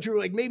of it, right, Drew?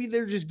 Like maybe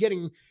they're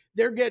getting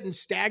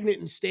stagnant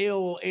and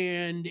stale,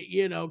 and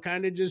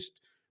kind of just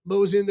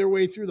moseying their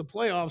way through the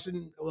playoffs.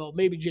 And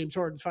maybe James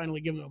Harden's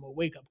finally giving them a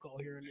wake up call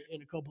here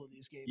in a couple of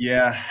these games.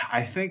 Yeah,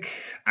 I think.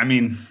 I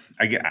mean,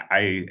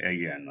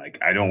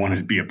 I don't want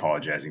to be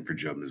apologizing for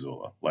Joe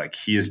Mazzulla. Like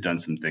he has done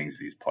some things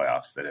these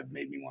playoffs that have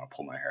made me want to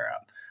pull my hair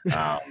out.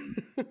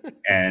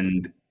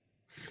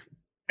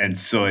 And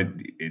so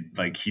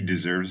it he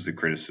deserves the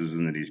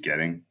criticism that he's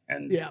getting.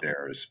 And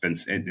there's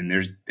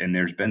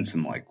been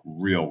some like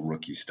real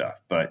rookie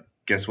stuff, but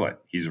guess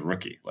what? He's a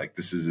rookie. Like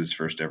this is his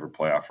first ever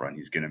playoff run.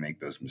 He's going to make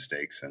those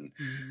mistakes. And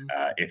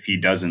if he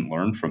doesn't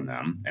learn from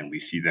them and we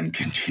see them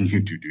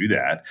continue to do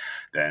that,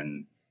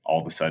 then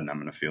all of a sudden I'm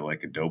going to feel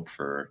like a dope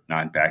for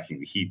not backing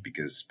the Heat,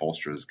 because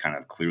Spoelstra is kind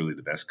of clearly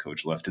the best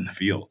coach left in the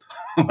field,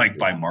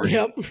 by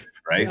margin.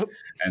 Right. Yep.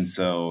 And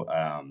so,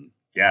 I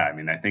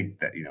mean, I think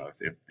that,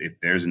 if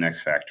there's an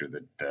X factor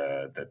that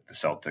the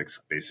Celtics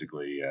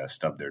basically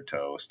stub their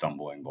toe,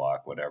 stumbling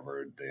block,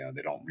 whatever,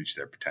 they don't reach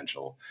their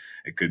potential,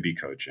 it could be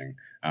coaching.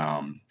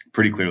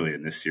 Pretty clearly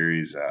in this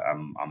series,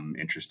 I'm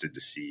interested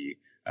to see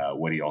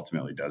what he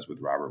ultimately does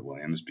with Robert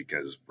Williams,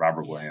 because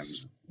Robert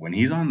Williams, when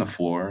he's on the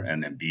floor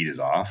and Embiid is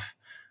off,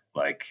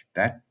 like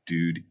that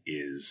dude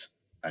is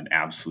an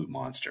absolute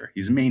monster.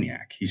 He's a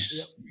maniac.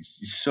 He's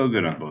so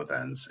good on both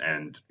ends.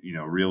 And,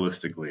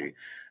 realistically,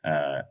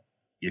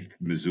 if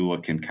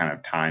Mazzulla can kind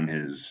of time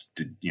his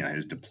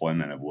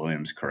deployment of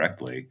Williams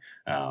correctly,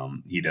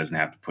 he doesn't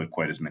have to put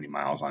quite as many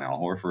miles on Al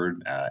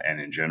Horford.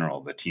 And in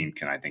general, the team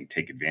can, I think,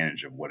 take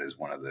advantage of what is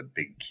one of the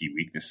big key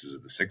weaknesses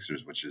of the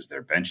Sixers, which is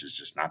their bench is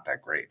just not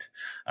that great.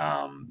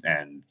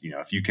 And,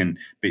 if you can,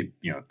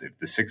 if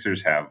the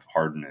Sixers have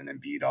Harden and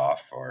Embiid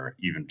off, or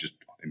even just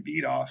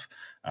Embiid off,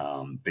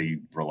 they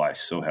rely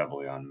so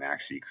heavily on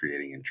Maxey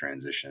creating in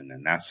transition.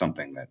 And that's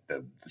something that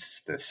the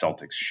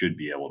Celtics should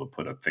be able to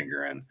put a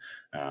finger in,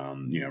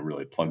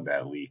 really plug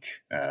that leak,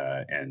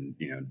 and,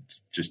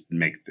 just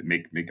make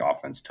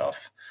offense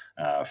tough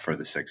for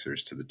the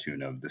Sixers, to the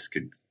tune of this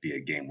could be a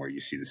game where you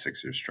see the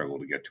Sixers struggle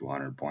to get to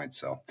 100 points.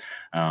 So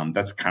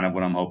that's kind of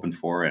what I'm hoping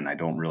for. And I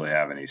don't really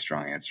have any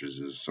strong answers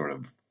as sort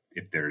of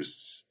if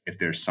there's a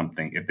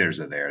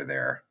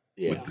there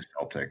with the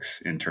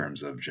Celtics in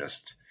terms of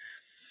just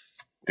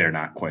they're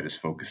not quite as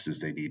focused as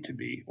they need to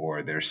be,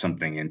 or there's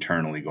something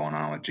internally going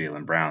on with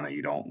Jaylen Brown that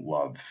you don't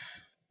love,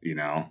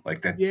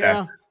 like that.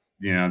 Yeah.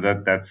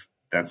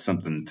 That's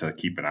something to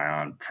keep an eye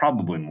on,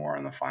 probably more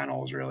in the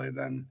finals really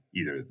than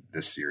either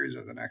this series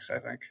or the next, I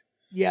think.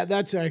 Yeah,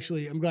 that's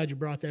actually, I'm glad you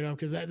brought that up,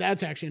 because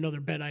that's actually another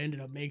bet I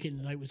ended up making,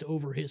 and I was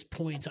over his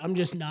points. I'm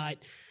just not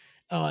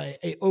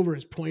over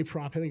his point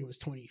prop. I think it was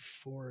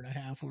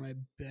 24.5 when I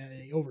bet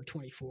over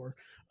 24.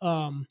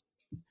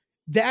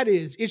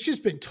 it's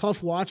just been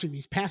tough watching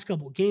these past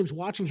couple of games,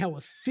 watching how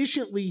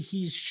efficiently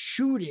he's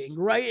shooting,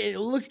 right? It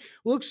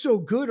looks so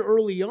good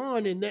early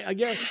on. And then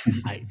again,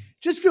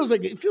 it feels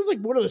like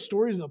one of the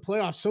stories of the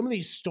playoffs, some of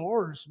these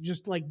stars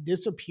just like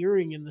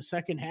disappearing in the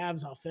second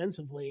halves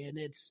offensively. And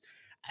it's,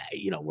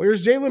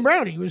 where's Jaylen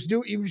Brown? He was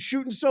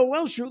shooting so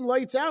well, shooting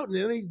lights out, and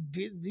then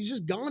he's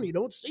just gone. You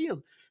don't see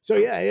him. So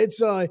yeah,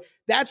 it's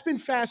that's been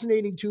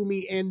fascinating to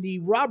me. And the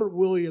Robert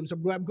Williams,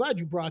 I'm glad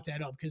you brought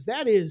that up, because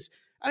that is,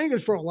 I think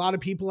there's for a lot of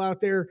people out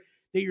there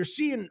that you're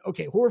seeing,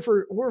 okay,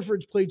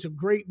 Horford's played some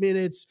great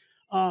minutes,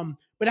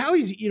 but how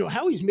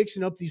he's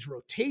mixing up these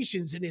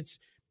rotations,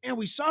 and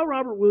we saw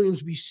Robert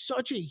Williams be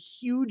such a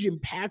huge,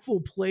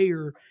 impactful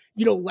player,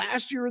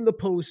 last year in the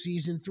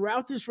postseason,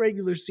 throughout this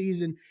regular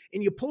season,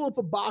 and you pull up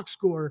a box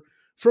score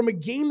from a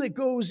game that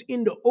goes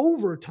into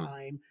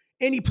overtime,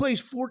 and he plays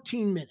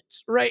 14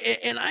 minutes, right?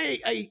 And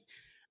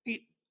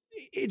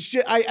it's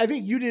just, I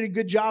think you did a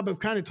good job of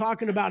kind of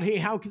talking about, hey,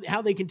 how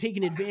they can take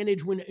an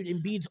advantage when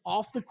Embiid's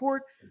off the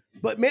court.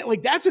 But man,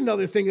 like that's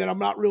another thing that I'm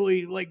not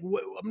really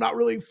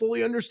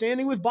fully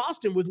understanding with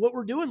Boston, with what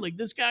we're doing. Like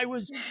this guy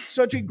was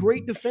such a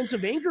great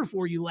defensive anchor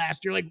for you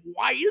last year. Like,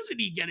 why isn't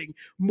he getting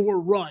more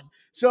run?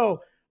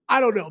 So I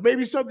don't know,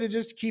 maybe something to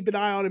just keep an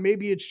eye on. And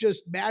maybe it's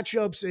just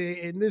matchups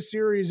in this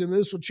series, and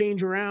this will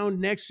change around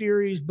next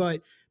series.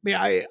 But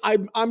man,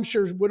 I'm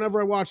sure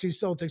whenever I watch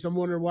these Celtics, I'm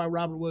wondering why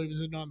Robert Williams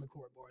isn't on the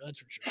court more. That's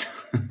for sure.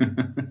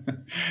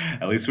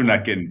 At least we're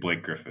not getting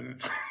Blake Griffin.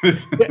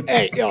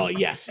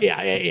 Yes.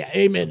 Yeah.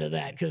 Amen to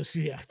that. Because,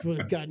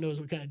 God knows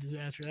what kind of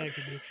disaster that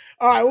could be.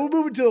 All right, we'll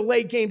move into the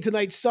late game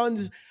tonight.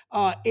 Suns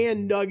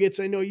and Nuggets.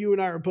 I know you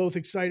and I are both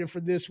excited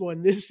for this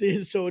one. This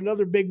is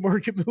another big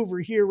market mover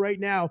here right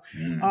now.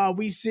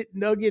 We sit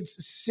Nuggets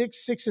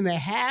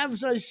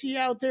 6.5. I see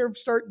out there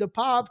starting to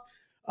pop.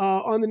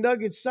 On the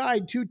Nuggets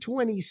side,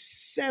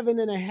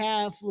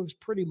 227.5 looks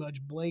pretty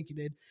much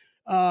blanketed.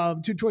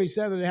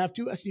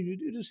 227.5. I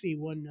see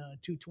one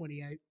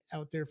 220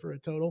 out there for a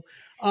total.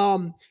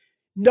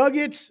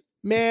 Nuggets,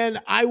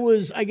 man, I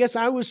guess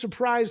I was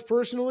surprised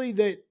personally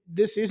that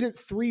this isn't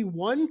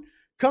 3-1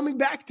 coming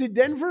back to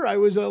Denver. I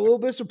was a little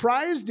bit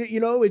surprised.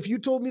 If you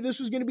told me this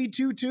was going to be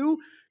 2-2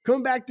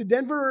 coming back to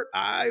Denver,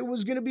 I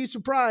was going to be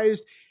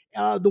surprised.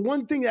 The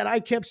one thing that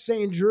I kept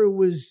saying, Drew,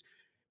 was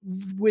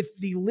with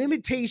the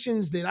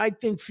limitations that I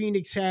think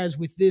Phoenix has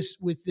with this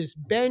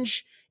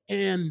bench,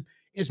 and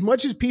as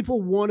much as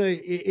people want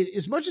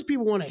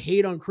to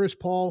hate on Chris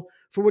Paul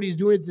for what he's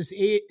doing at this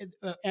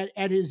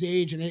at his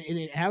age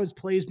and how his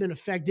play has been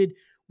affected,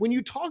 when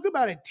you talk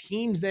about a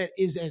team that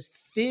is as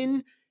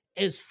thin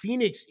as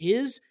Phoenix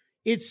is,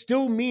 it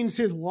still means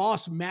his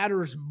loss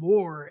matters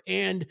more.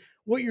 And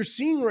what you're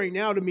seeing right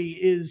now to me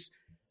is,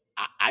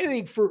 I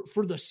think for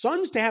the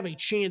Suns to have a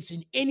chance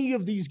in any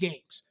of these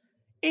games,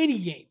 any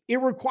game,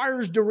 it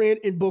requires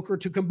Durant and Booker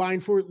to combine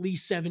for at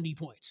least 70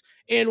 points.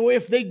 And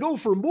if they go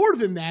for more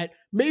than that,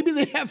 maybe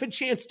they have a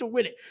chance to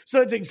win it. So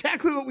that's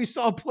exactly what we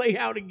saw play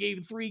out in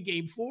Game 3,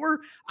 Game 4.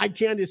 I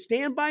kind of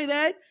stand by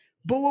that.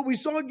 But what we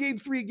saw in Game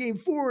 3, Game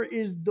 4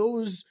 is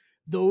those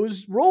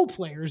role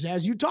players,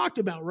 as you talked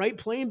about, right?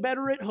 Playing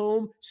better at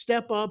home,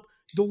 step up,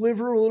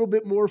 deliver a little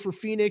bit more for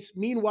Phoenix.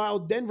 Meanwhile,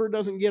 Denver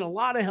doesn't get a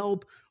lot of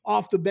help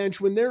off the bench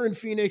when they're in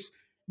Phoenix.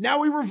 Now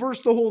we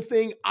reverse the whole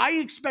thing. I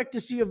expect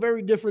to see a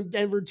very different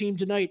Denver team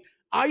tonight.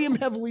 I am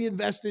heavily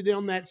invested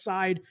on that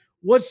side.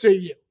 What say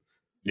you?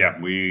 Yeah,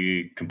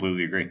 we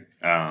completely agree.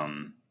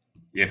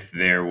 If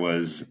there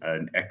was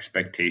an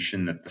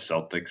expectation that the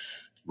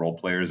Celtics role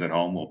players at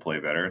home will play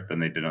better than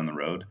they did on the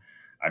road,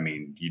 I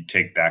mean, you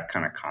take that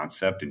kind of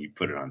concept and you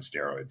put it on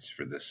steroids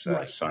for this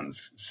Right.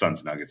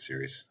 Suns Nuggets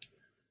series.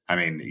 I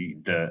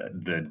mean,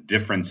 the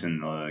difference in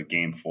the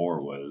Game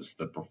 4 was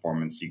the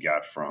performance you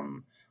got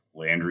from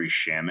Landry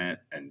Shamet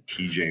and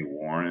TJ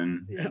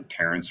Warren and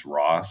Terrence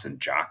Ross and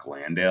Jock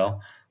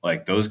Landale.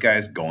 Like, those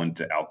guys going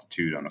to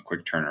altitude on a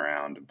quick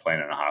turnaround and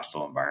playing in a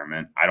hostile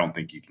environment, I don't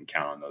think you can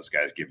count on those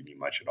guys giving you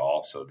much at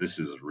all. So this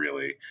is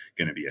really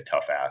going to be a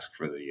tough ask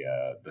for the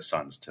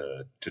Suns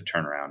to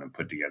turn around and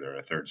put together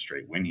a third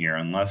straight win here,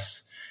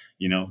 unless,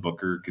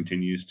 Booker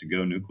continues to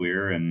go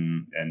nuclear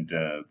and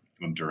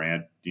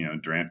Durant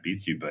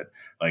beats you. But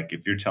like,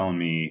 if you're telling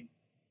me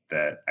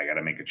that I got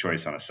to make a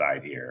choice on a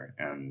side here,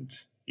 and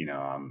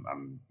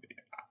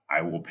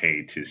I will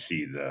pay to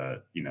see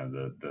the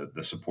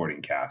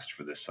supporting cast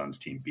for this Suns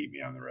team beat me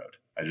on the road.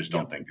 I just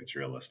don't think it's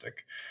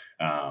realistic.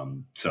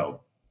 So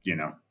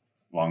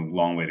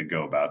long way to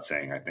go about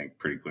saying I think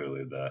pretty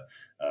clearly the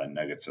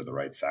Nuggets are the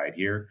right side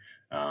here.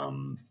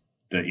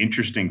 The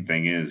interesting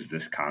thing is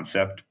this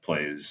concept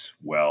plays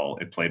well.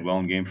 It played well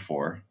in Game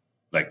 4,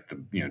 like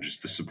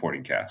just the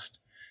supporting cast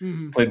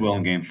played well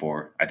in Game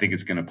 4. I think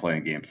it's going to play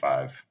in Game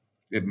 5.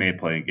 It may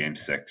play in Game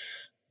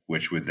 6.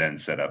 Which would then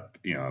set up,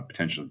 a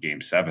potential Game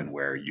 7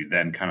 where you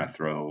then kind of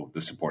throw the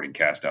supporting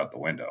cast out the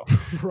window.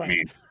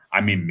 Right. I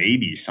mean,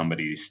 maybe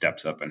somebody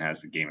steps up and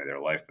has the game of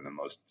their life in the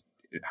most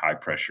high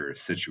pressure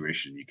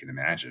situation you can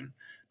imagine.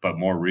 But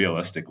more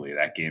realistically,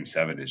 that Game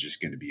 7 is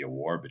just going to be a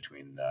war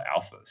between the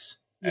alphas.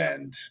 Yeah.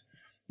 And,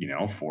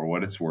 for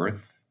what it's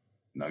worth,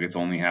 Nuggets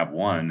only have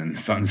one and the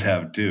Suns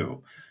have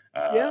two.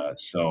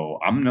 So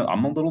I'm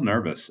a little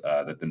nervous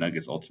that the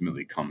Nuggets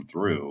ultimately come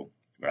through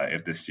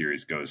if this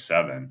series goes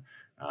 7.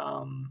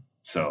 I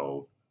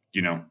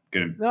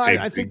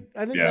think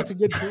that's a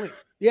good point.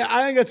 Yeah,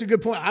 I think that's a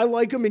good point. I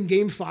like them in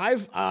Game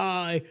 5.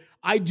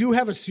 I do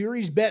have a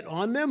series bet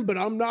on them, but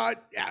I'm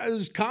not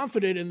as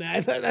confident in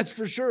that. That's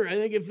for sure. I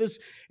think if this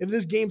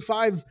Game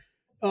 5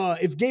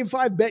 if Game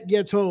 5 bet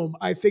gets home,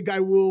 I think I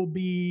will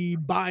be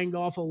buying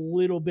off a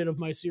little bit of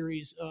my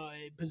series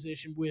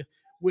position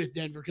with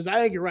Denver, because I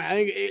think you're right.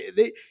 I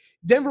think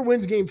Denver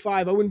wins Game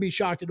 5. I wouldn't be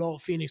shocked at all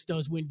if Phoenix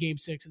does win Game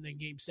 6 and then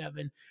Game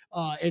 7,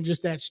 and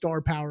just that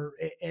star power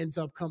ends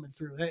up coming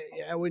through.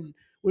 That wouldn't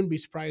be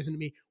surprising to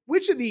me.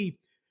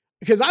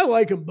 Because I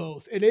like them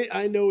both, and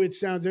I know it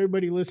sounds,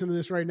 everybody listening to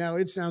this right now,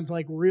 it sounds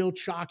like real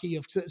chalky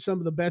of some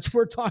of the bets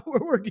we're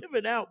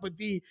giving out. But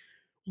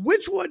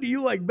which one do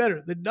you like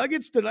better, the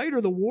Nuggets tonight or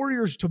the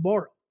Warriors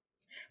tomorrow?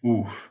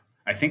 Ooh,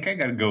 I think I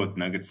got to go with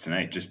Nuggets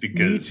tonight, just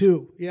because. Me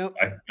too. Yep.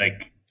 I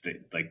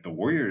like the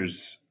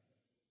Warriors.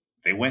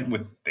 They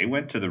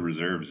went to the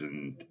reserves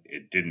and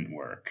it didn't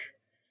work.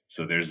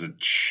 So there's a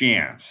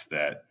chance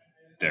that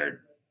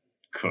they're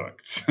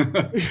cooked.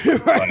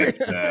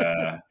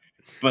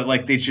 But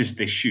like they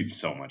shoot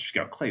so much.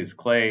 Clay's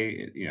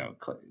Clay.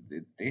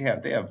 They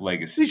have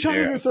legacy. They shot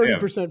under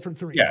 30% from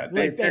 3. Yeah,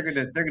 they're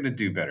gonna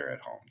do better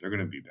at home. They're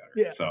gonna be better.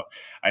 Yeah. So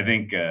I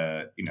think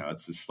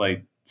it's a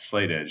slight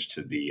edge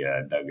to the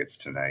Nuggets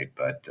tonight.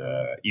 But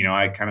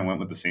I kind of went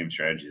with the same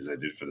strategy as I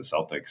did for the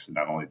Celtics.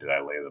 Not only did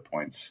I lay the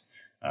points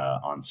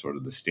on sort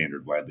of the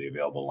standard widely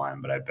available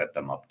line, but I bet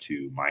them up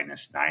to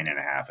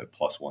 -9.5 at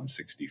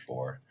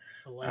 +164.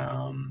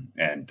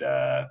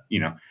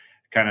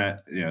 Kind of,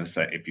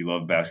 if you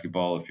love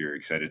basketball, if you're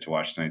excited to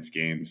watch tonight's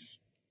games,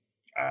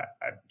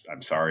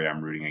 I'm sorry,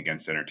 I'm rooting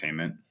against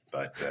entertainment,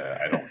 but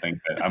I don't think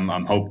that I'm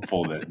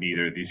hopeful that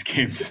neither of these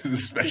games is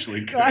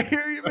especially good. I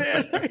hear you,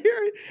 man. I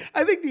hear you.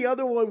 I think the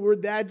other one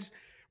I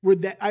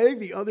think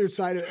the other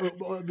side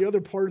of the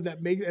other part of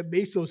that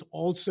makes those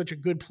all such a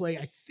good play.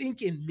 I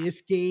think in this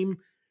game,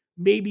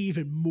 maybe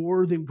even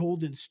more than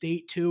Golden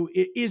State too,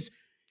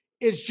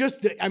 it's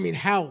just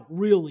how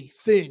really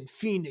thin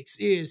Phoenix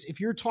is.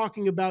 If you're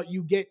talking about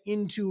you get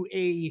into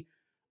a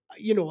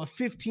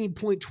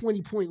 15-point,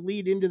 20-point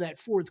lead into that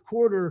fourth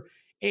quarter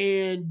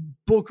and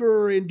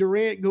Booker and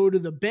Durant go to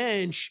the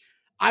bench,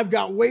 I've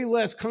got way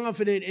less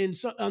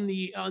confidence on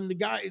the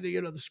guy,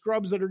 the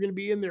scrubs that are going to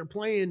be in there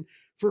playing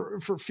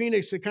for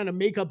Phoenix to kind of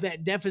make up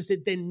that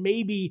deficit than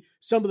maybe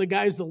some of the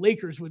guys the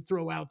Lakers would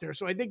throw out there.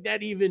 So I think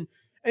even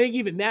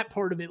that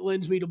part of it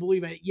lends me to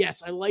believe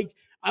yes, I like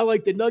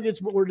the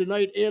Nuggets more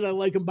tonight, and I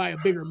like them by a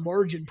bigger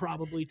margin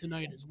probably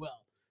tonight as well.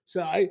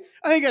 So I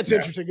think that's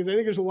interesting, because I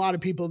think there's a lot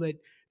of people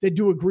that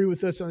do agree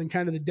with us on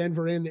kind of the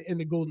Denver and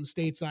the Golden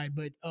State side.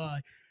 But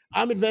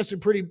I'm invested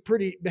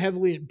pretty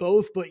heavily in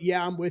both. But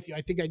yeah, I'm with you.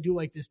 I think I do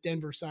like this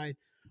Denver side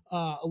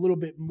a little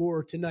bit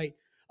more tonight.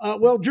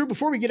 Well, Drew,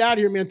 before we get out of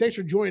here, man, thanks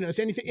for joining us.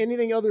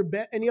 Any other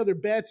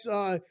bets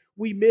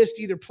we missed,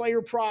 either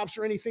player props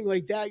or anything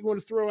like that you want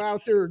to throw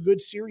out there, or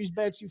good series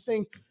bets you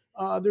think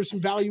there's some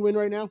value in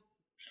right now?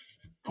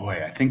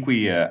 Boy, I think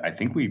we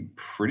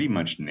pretty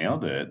much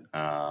nailed it.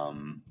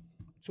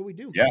 So we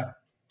do. Yeah,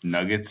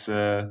 Nuggets. We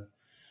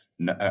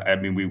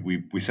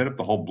set up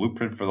the whole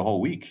blueprint for the whole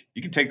week.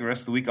 You can take the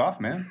rest of the week off,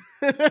 man.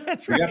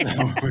 That's right.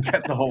 We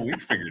got the whole week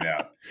figured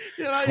out.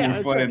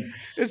 That's right.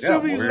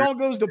 Assuming it all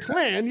goes to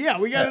plan,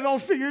 we got it all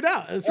figured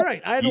out. That's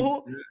right. I had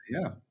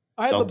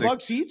I had the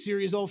Bucks Heat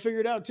series all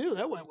figured out too.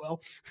 That went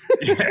well.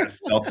 Yeah,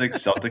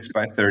 Celtics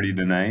by 30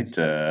 tonight.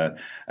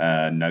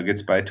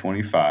 Nuggets by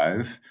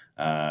 25.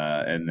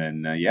 And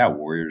then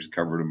Warriors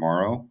cover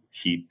tomorrow.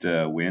 Heat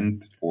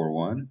win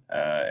 4-1.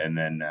 And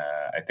then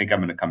I think I'm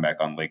going to come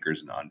back on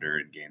Lakers and under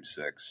in Game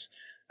 6.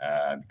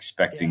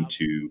 Expecting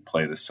to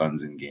play the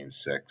Suns in Game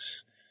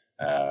 6.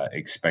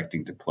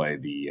 Expecting to play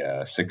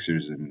the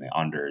Sixers in the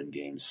under in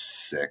Game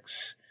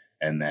 6.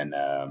 And then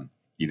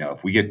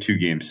if we get 2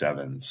 Game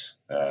 7s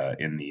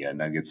in the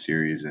Nuggets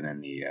series and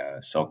in the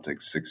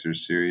Celtics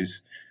Sixers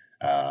series,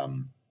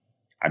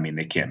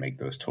 they can't make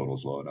those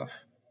totals low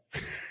enough.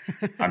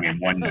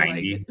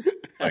 190,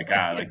 like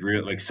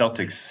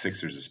Celtics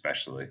Sixers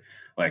especially,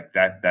 like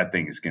that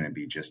thing is going to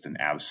be just an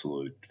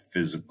absolute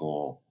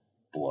physical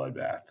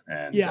bloodbath.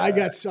 And I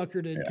got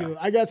suckered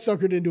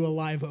into a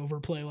live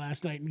overplay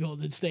last night in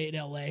Golden State,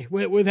 LA,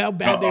 with how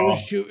bad they were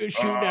shooting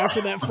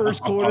after that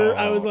first quarter.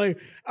 I was like,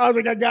 I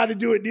got to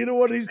do it. Neither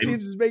one of these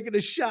teams is making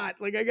a shot.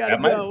 Like, I got to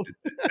go.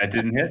 That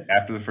didn't hit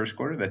after the first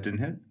quarter. That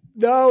didn't hit.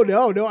 No.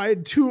 I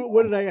had 2.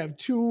 What did I have?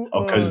 2.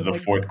 Because the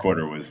fourth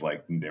quarter was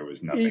like there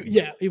was nothing.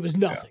 It was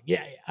nothing.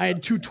 Yeah. I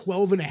had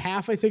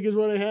 2:12.5. I think is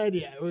what I had.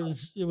 Yeah, it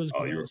was.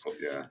 Oh, you were close.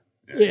 Yeah.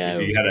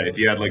 If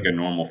you had like a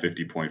normal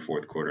 50-point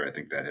fourth quarter, I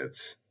think that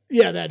hits.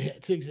 Yeah, that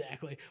hits.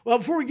 Exactly. Well,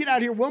 before we get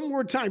out here, one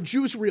more time,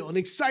 Juice Reel, an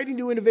exciting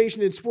new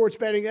innovation in sports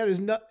betting. That is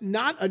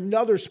not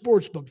another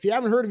sports book. If you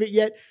haven't heard of it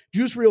yet,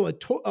 Juice Reel, a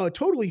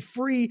totally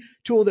free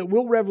tool that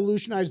will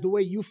revolutionize the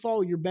way you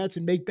follow your bets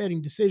and make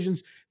betting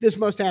decisions. This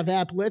must-have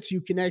app lets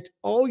you connect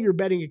all your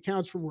betting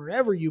accounts from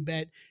wherever you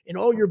bet, and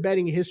all your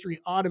betting history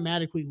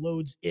automatically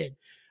loads in.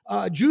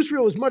 Juice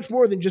Reel is much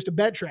more than just a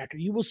bet tracker.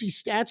 You will see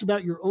stats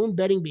about your own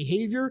betting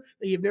behavior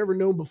that you've never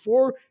known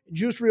before.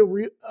 Juice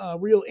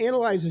Reel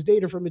analyzes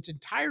data from its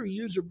entire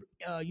user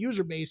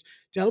base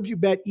to help you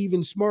bet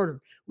even smarter.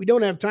 We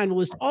don't have time to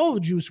list all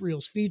of Juice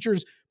Reel's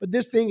features, but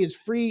this thing is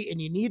free,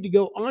 and you need to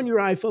go on your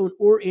iPhone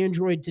or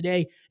Android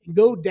today and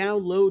go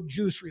download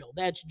Juice Reel.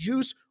 That's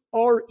Juice,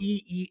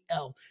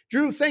 R-E-E-L.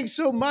 Drew, thanks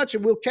so much,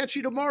 and we'll catch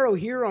you tomorrow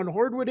here on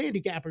Hardwood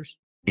Handicappers.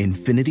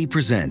 Infiniti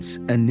presents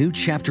a new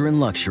chapter in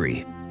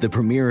luxury, the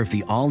premiere of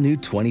the all-new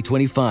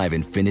 2025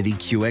 Infiniti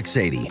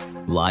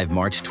QX80, live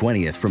March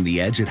 20th from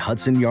the Edge at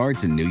Hudson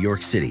Yards in New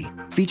York City,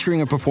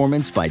 featuring a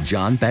performance by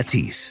John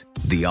Batiste.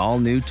 The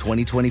all-new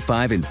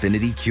 2025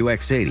 Infiniti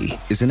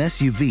QX80 is an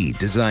SUV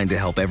designed to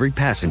help every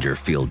passenger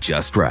feel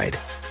just right.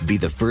 Be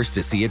the first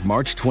to see it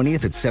March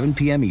 20th at 7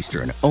 p.m.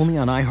 Eastern, only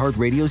on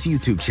iHeartRadio's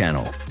YouTube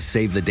channel.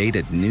 Save the date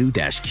at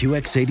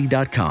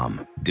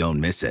new-QX80.com. Don't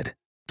miss it.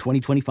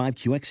 2025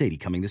 QX80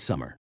 coming this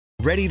summer.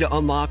 Ready to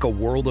unlock a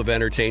world of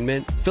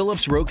entertainment?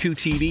 Philips Roku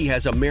TV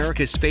has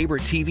America's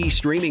favorite TV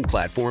streaming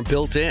platform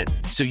built in,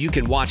 so you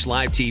can watch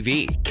live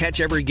TV, catch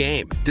every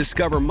game,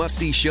 discover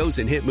must-see shows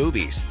and hit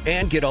movies,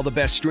 and get all the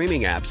best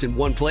streaming apps in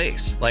one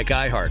place, like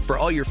iHeart for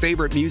all your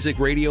favorite music,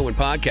 radio, and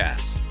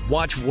podcasts.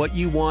 Watch what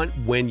you want,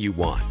 when you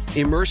want.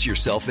 Immerse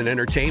yourself in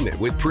entertainment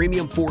with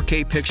premium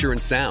 4K picture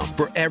and sound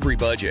for every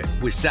budget,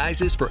 with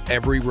sizes for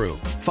every room.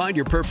 Find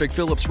your perfect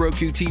Philips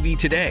Roku TV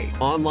today,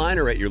 online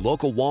or at your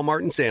local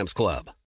Walmart and Sam's Club.